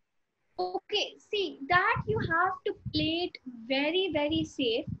 Okay, see that you have to play it very, very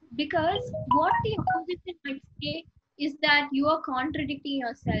safe, because what the opposition might say is that you are contradicting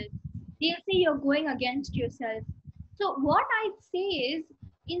yourself. They'll say you're going against yourself. So what I'd say is,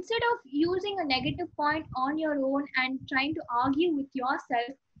 instead of using a negative point on your own and trying to argue with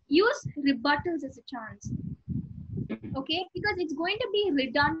yourself, use rebuttals as a chance. Okay, because it's going to be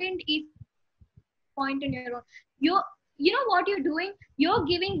redundant if you use a negative point on your own. You know what you're doing? You're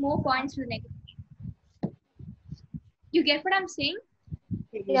giving more points to the negative. You get what I'm saying?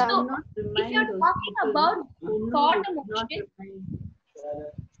 Yeah. So if you're talking about thought emotion,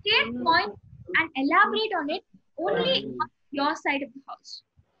 state point and elaborate on it only on your side of the house.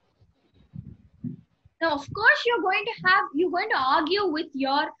 Now, of course, you're going to argue with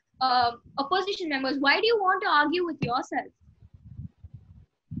your opposition members. Why do you want to argue with yourself?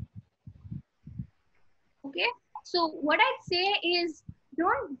 Okay, so what I'd say is,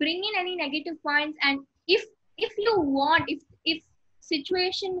 don't bring in any negative points, and if you want, if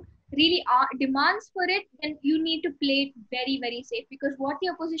situation really demands for it, then you need to play it very, very safe, because what the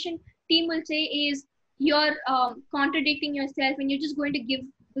opposition team will say is you're contradicting yourself, and you're just going to give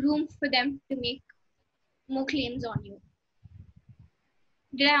room for them to make more claims on you.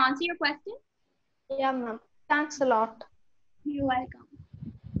 Did I answer your question? Yeah, ma'am. Thanks a lot. You're welcome.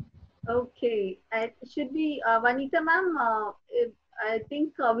 Okay, it should be Vanita ma'am. I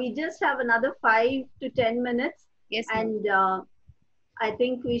think we just have another 5 to 10 minutes. Yes, and I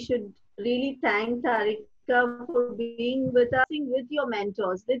think we should really thank Tharika for being with us, with your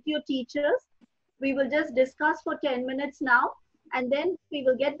mentors, with your teachers. We will just discuss for 10 minutes now, and then we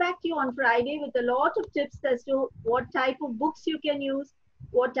will get back to you on Friday with a lot of tips as to what type of books you can use,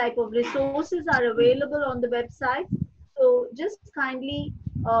 what type of resources are available on the website. So just kindly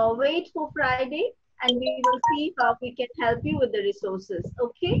wait for Friday, and we will see how we can help you with the resources.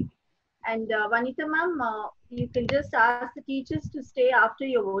 Okay? And Vanita ma'am, you can just ask the teachers to stay after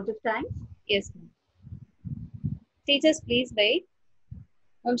your votive times. Yes, ma'am. Teachers, please wait.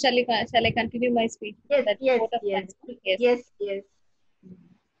 Shall I continue my speech? Yes, yes.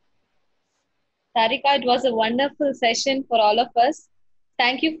 Tharika, it was a wonderful session for all of us.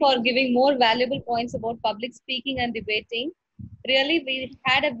 Thank you for giving more valuable points about public speaking and debating. Really, we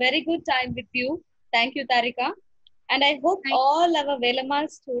had a very good time with you. Thank you, Tharika. And I hope all our Velamal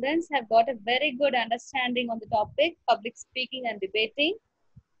students have got a very good understanding on the topic, public speaking and debating.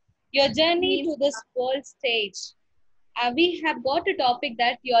 Your journey to this world stage. We have got a topic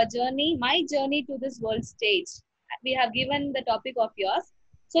that my journey to this world stage. We have given the topic of yours.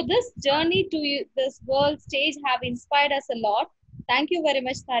 So this journey to this world stage have inspired us a lot. Thank you very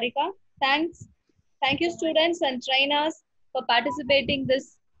much, Tharika. Thank you, students and trainers, for participating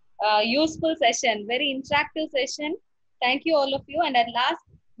this useful session, very interactive session. Thank you, all of you. And at last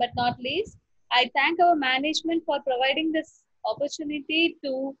but not least, I thank our management for providing this opportunity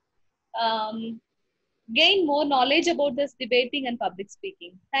to gain more knowledge about this debating and public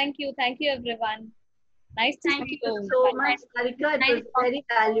speaking. Thank you everyone. Nice to Thank see you you. so much, Tharika. It was very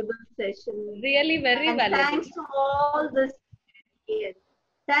valuable session. Really very And valuable. thanks to all the yes.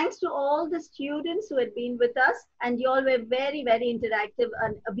 Thanks to all the students who had been with us, and you all were very, very interactive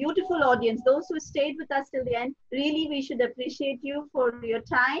and a beautiful audience. Those who stayed with us till the end, really, we should appreciate you for your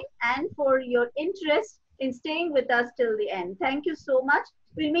time and for your interest in staying with us till the end. Thank you so much.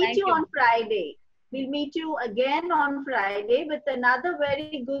 We'll meet you on Friday. We'll meet you again on Friday with another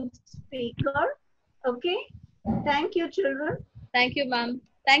very good speaker. Okay? Thank you, children. Thank you, ma'am.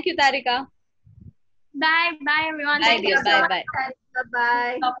 Thank you, Tharika. Bye. Bye, everyone. Bye, Thank dear. you Bye, so much.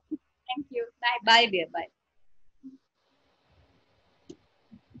 bye. Bye. Thank you. Bye. Bye, dear. Bye.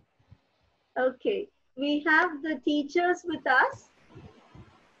 Okay. We have the teachers with us.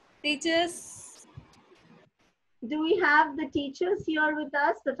 Teachers. Do we have the teachers here with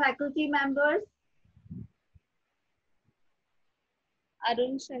us, the faculty members?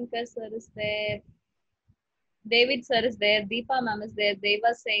 Arun Shankar sir is there. David sir is there. Deepa ma'am is there.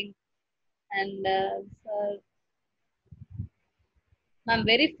 Deva Singh. And sir. Ma'am,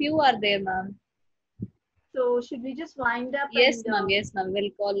 very few are there, ma'am. So should we just wind up? Yes, and, ma'am. Yes, ma'am. We'll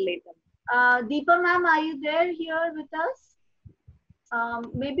call later. Deepa ma'am, are you there here with us?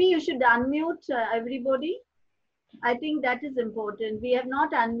 Maybe you should unmute everybody. I think that is important. We have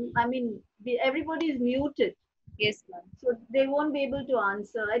not, everybody is muted. Yes, ma'am. So they won't be able to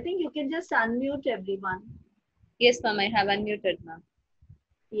answer. I think you can just unmute everyone. Yes, ma'am. I have unmuted, ma'am.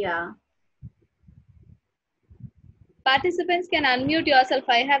 Yeah. Participants can unmute yourself.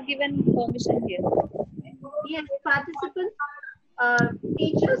 I have given permission here. Yes, participants.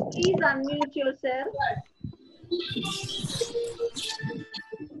 Teachers, please unmute yourself.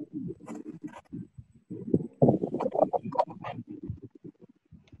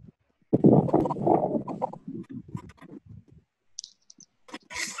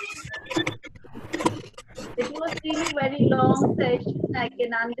 It was really very long session. I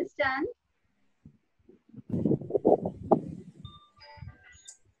can understand.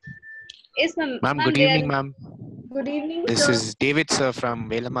 Yes, ma'am. Ma'am, good evening, ma'am. Good evening, This sir. is David, sir, from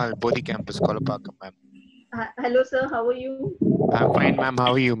Velamal Bodhi Campus, Kolapakam, ma'am. Hello, sir. How are you? I'm fine, ma'am.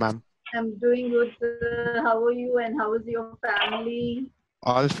 How are you, ma'am? I'm doing good, sir. How are you and how is your family?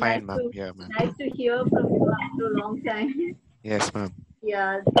 All fine, ma'am. Yeah, ma'am. Nice to hear from you after a long time. Yes, ma'am.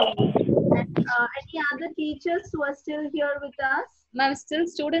 Yeah. So, and, any other teachers who are still here with us? Ma'am, still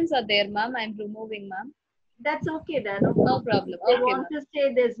students are there, ma'am. I'm removing, ma'am. That's okay, then. No problem. They Okay, want to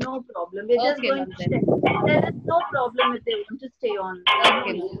stay, there's no problem. We're just Okay, going to stay. There is no problem if they want to stay on.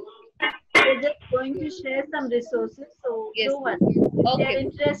 Okay, ma'am. We're just going to share some resources. So, Yes, don't worry. ma'am. If they're Okay.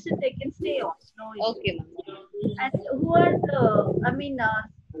 interested, they can stay on. No issue. Okay, ma'am. And who are the,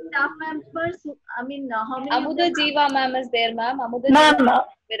 staff members? How many? Amuda Jiva ma'am is there, ma'am. Amuda Ma'am, Jiva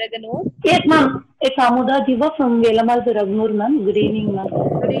Viraganur. yes, ma'am. It's Amuda Jiva from Velamal Ragnur, ma'am. Good evening, ma'am.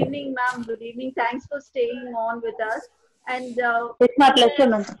 Good evening, ma'am. Good evening. Thanks for staying on with us. And It's my pleasure,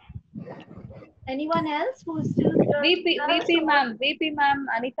 ma'am. anyone else who is still here? VP ma'am.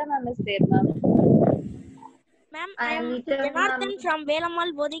 Anita ma'am is there, ma'am. Ma'am, I am Janardhan from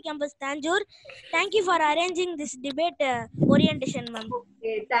Velamal Bodhi Campus, Tanjore. Thank you for arranging this debate orientation, ma'am.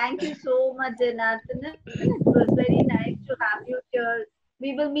 Okay, thank you so much, Janardhan. It was very nice to have you here.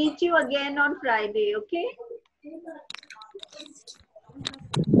 We will meet you again on Friday, okay?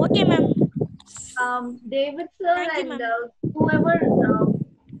 Okay, ma'am. David sir and whoever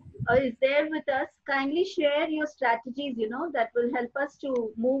is there with us, kindly share your strategies, that will help us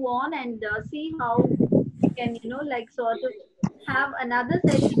to move on and see how we can, sort of have another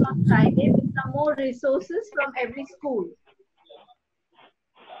session on Friday with some more resources from every school.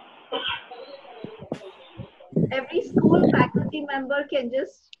 Every school faculty member can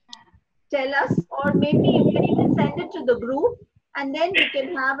just tell us, or maybe you can even send it to the group, and then we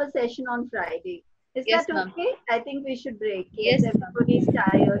can have a session on Friday. Is Yes, that ma'am. okay? I think we should break. Yes, ma'am. Everybody's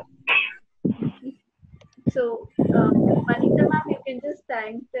tired. So, Vanita ma'am, you can just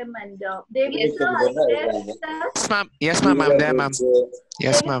thank them and David Yes, sir, are you there with us? Yes, ma'am. Yes, ma'am. I'm there, ma'am.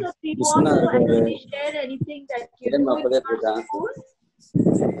 Yes, David ma'am. sir, do you want to actually share anything that you do in your school?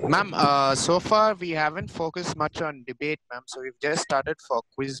 Ma'am, so far we haven't focused much on debate, ma'am. So we've just started for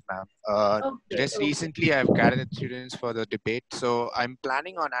quiz, ma'am. Just recently I've gathered students for the debate. So I'm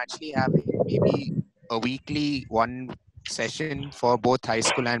planning on actually having maybe a weekly one session for both high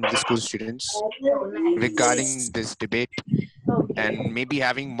school and middle school students regarding this debate. And maybe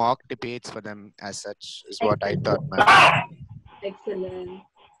having mock debates for them as such is what I thought, ma'am. Excellent.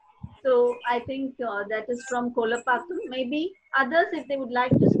 So I think that is from Kolapakam. Maybe others, if they would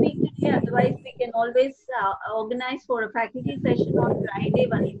like to speak today, otherwise we can always organize for a faculty session on Friday,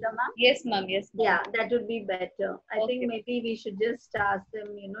 Vanita ma'am. Yes, ma'am. Yes, ma'am. Yeah, that would be better. I think Okay. maybe we should just ask them,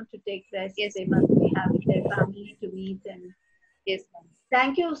 to take rest. Yes, They ma'am. must be having their family to meet. And Yes, ma'am.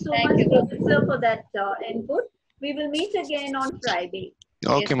 thank you so Thank much, you, ma'am. David sir, for that input. We will meet again on Friday.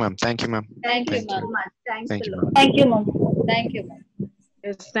 Okay, ma'am. Thank you, ma'am. Thank you Thank you, so ma'am. much. Thanks Thank a you, lot. Thank you, ma'am. Thank you, ma'am.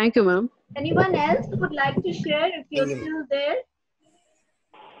 Yes, thank you, ma'am. Anyone else who would like to share if you're still there?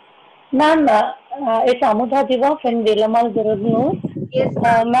 Ma'am, it's Amudha Diva from Velamal Duragno. Yes,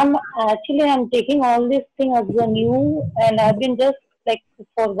 ma'am. Ma'am, actually, I'm taking all these things as a new, and I've been just like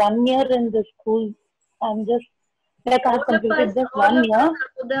for 1 year in the school. I'm just like I have completed just All 1 of year. us,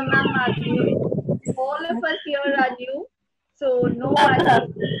 Amudha ma'am, are new. All of us here are new. So no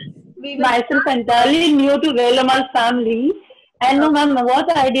worries. We will Myself entirely new to Velamal family. And no, ma'am,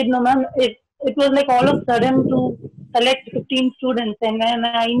 what I did, no, ma'am, it was like all of a sudden to select 15 students, and then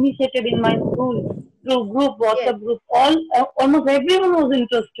I initiated in my school through group, WhatsApp group, almost everyone was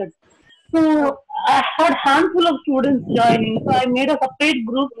interested. So I had handful of students joining. So I made a separate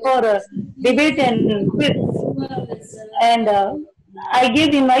group for debate and quiz, and I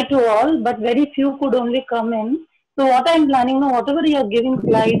gave invite to all, but very few could only come in. So what I'm planning now, whatever you are giving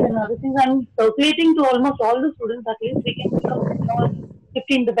slides and other things, I'm circulating to almost all the students. At least we can pick up all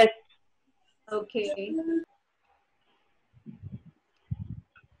 15 the best. Okay.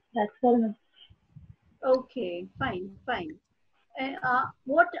 That's all, ma'am. Okay, fine.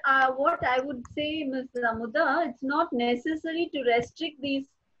 What I would say, Ms. Amudha, it's not necessary to restrict these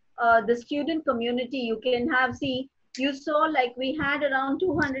the student community. You can have, see, you saw like we had around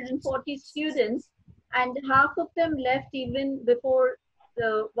 240 students, and half of them left even before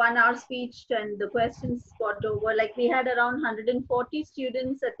the 1 hour speech and the questions got over. Like we had around 140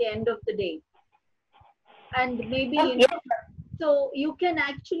 students at the end of the day, and maybe so you can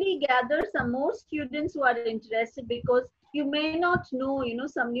actually gather some more students who are interested, because you may not know,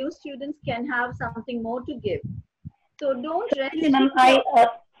 some new students can have something more to give. So don't restrict.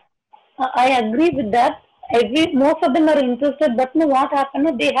 I agree with that. Most of them are interested, but no, what happened?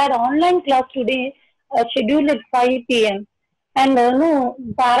 No, they had online class today, scheduled at 5 p.m. And no,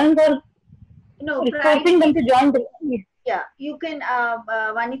 parents are No, forcing them Friday. to join. Yeah, you can,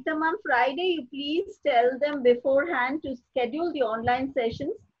 Vanita ma'am, Friday, you please tell them beforehand to schedule the online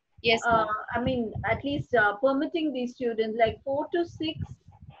sessions. Yes, ma'am. I mean, at least permitting these students like 4 to 6,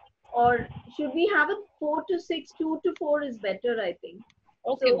 or should we have it 4 to 6, 2 to 4 is better, I think.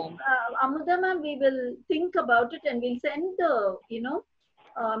 Okay, So, ma'am. Amudha ma'am, we will think about it and we'll send the,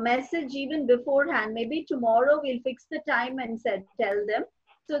 message even beforehand. Maybe tomorrow we'll fix the time and tell them,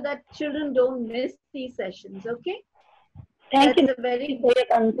 so that children don't miss these sessions. Okay. Thank That's you a very for your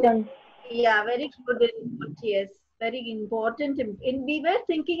concern. Yeah, very good input. Yes, very important. We were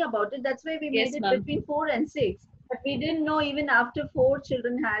thinking about it. That's why we Yes, made it ma'am. between 4 and 6. But we didn't know even after 4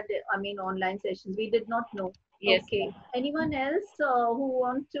 children had, online sessions. We did not know. Yes, Okay. ma'am. Anyone else who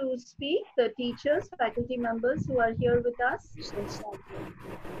want to speak? The teachers, faculty members who are here with us?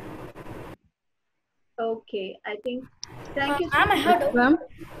 Okay, I think. Thank you.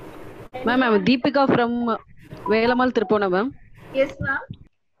 Ma'am, I'm Deepika from Velamal Tripona, ma'am. Yes, ma'am.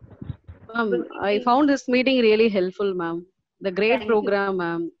 I found this meeting really helpful, ma'am. The great Thank you. program,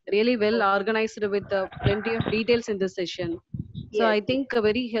 ma'am. Really well organized with plenty of details in this session. So Yes. I think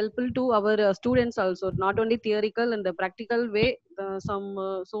very helpful to our students also, not only theoretical and the practical way. Some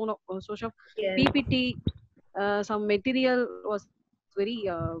sort of Yes. PPT, some material was very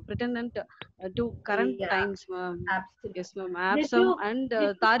pertinent to current Yeah, times, ma'am. absolutely. Yes, ma'am. Did Absam you- and did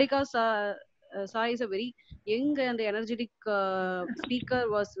you- Tharika Sa is a very young and energetic speaker.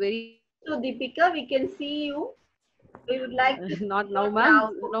 Was very So Deepika, we can see you. We would like to not now, not ma'am.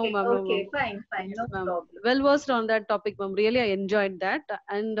 now. No, Okay, ma'am. No, okay, ma'am. fine, Yes, no ma'am. problem. Well versed on that topic, ma'am. Really, I enjoyed that,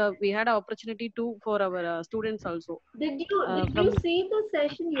 and we had an opportunity to for our students also. Did you From see the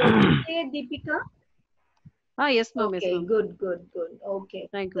session yesterday, Deepika? yes, ma'am. Yes, Okay, ma'am. good. Okay.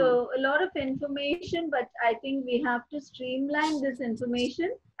 Thank you, ma'am. So a lot of information, but I think we have to streamline this information.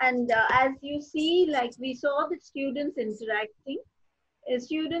 And as you see, like we saw the students interacting.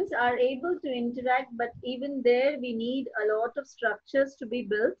 Students are able to interact, but even there we need a lot of structures to be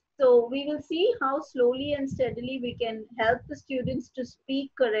built. So we will see how slowly and steadily we can help the students to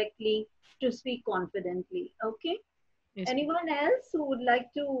speak correctly, to speak confidently. Okay. Yes, Anyone else who would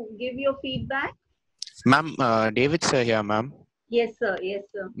like to give your feedback? Ma'am, David sir here, ma'am. Yes, sir. Yes,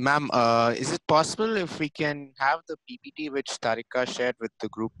 sir. Ma'am, is it possible if we can have the PPT which Tharika shared with the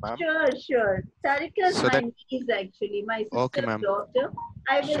group, ma'am? Sure, sure. Tharika is So my that niece, actually, my okay, sister's ma'am. daughter.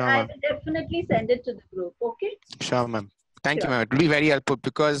 Sure, I ma'am. will definitely send it to the group. Okay. Sure, ma'am. Thank you, Sure. ma'am. It will be very helpful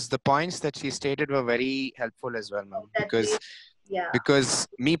because the points that she stated were very helpful as well, ma'am. That's great. Yeah. Because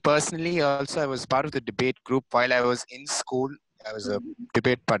me personally, also I was part of the debate group while I was in school. I was a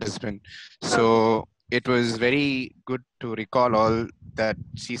debate participant, so it was very good to recall all that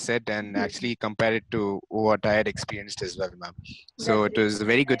she said and actually compare it to what I had experienced as well, ma'am. So That's it was a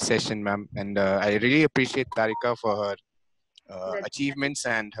very good session, ma'am, and I really appreciate Tharika for her That's achievements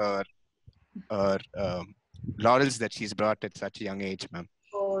and her laurels that she's brought at such a young age, ma'am.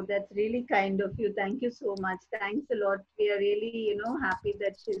 Oh, that's really kind of you. Thank you so much. Thanks a lot. We are really, happy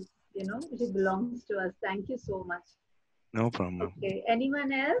that she belongs to us. Thank you so much. No problem, ma'am. Okay.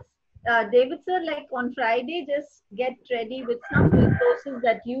 Anyone else? David sir, like on Friday, just get ready with some resources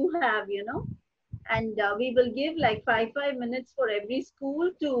that you have, and we will give like five minutes for every school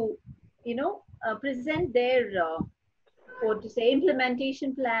to, present their, what to say,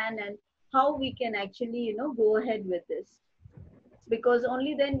 implementation plan and how we can actually, go ahead with this, because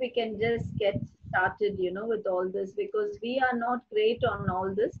only then we can just get started with all this, because we are not great on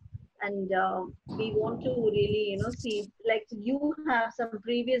all this, and we want to really see, like, you have some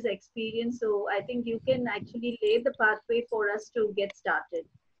previous experience, so I think you can actually lay the pathway for us to get started.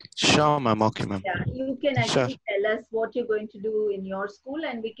 Sure, ma'am. Okay, ma'am. Yeah, you can Sure. actually tell us what you're going to do in your school,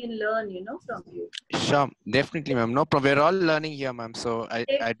 and we can learn from you. Sure, definitely, ma'am. No problem. We're all learning here, ma'am. So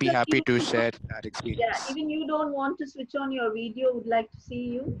I'd be If happy you, to share our yeah, experience. even you don't want to switch on your video, would like to see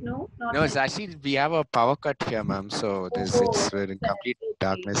you? No, not No, it's necessarily. actually we have a power cut here, ma'am. So Oh, we're in that's complete okay.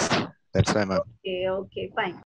 darkness. That's why, ma'am. Okay, fine.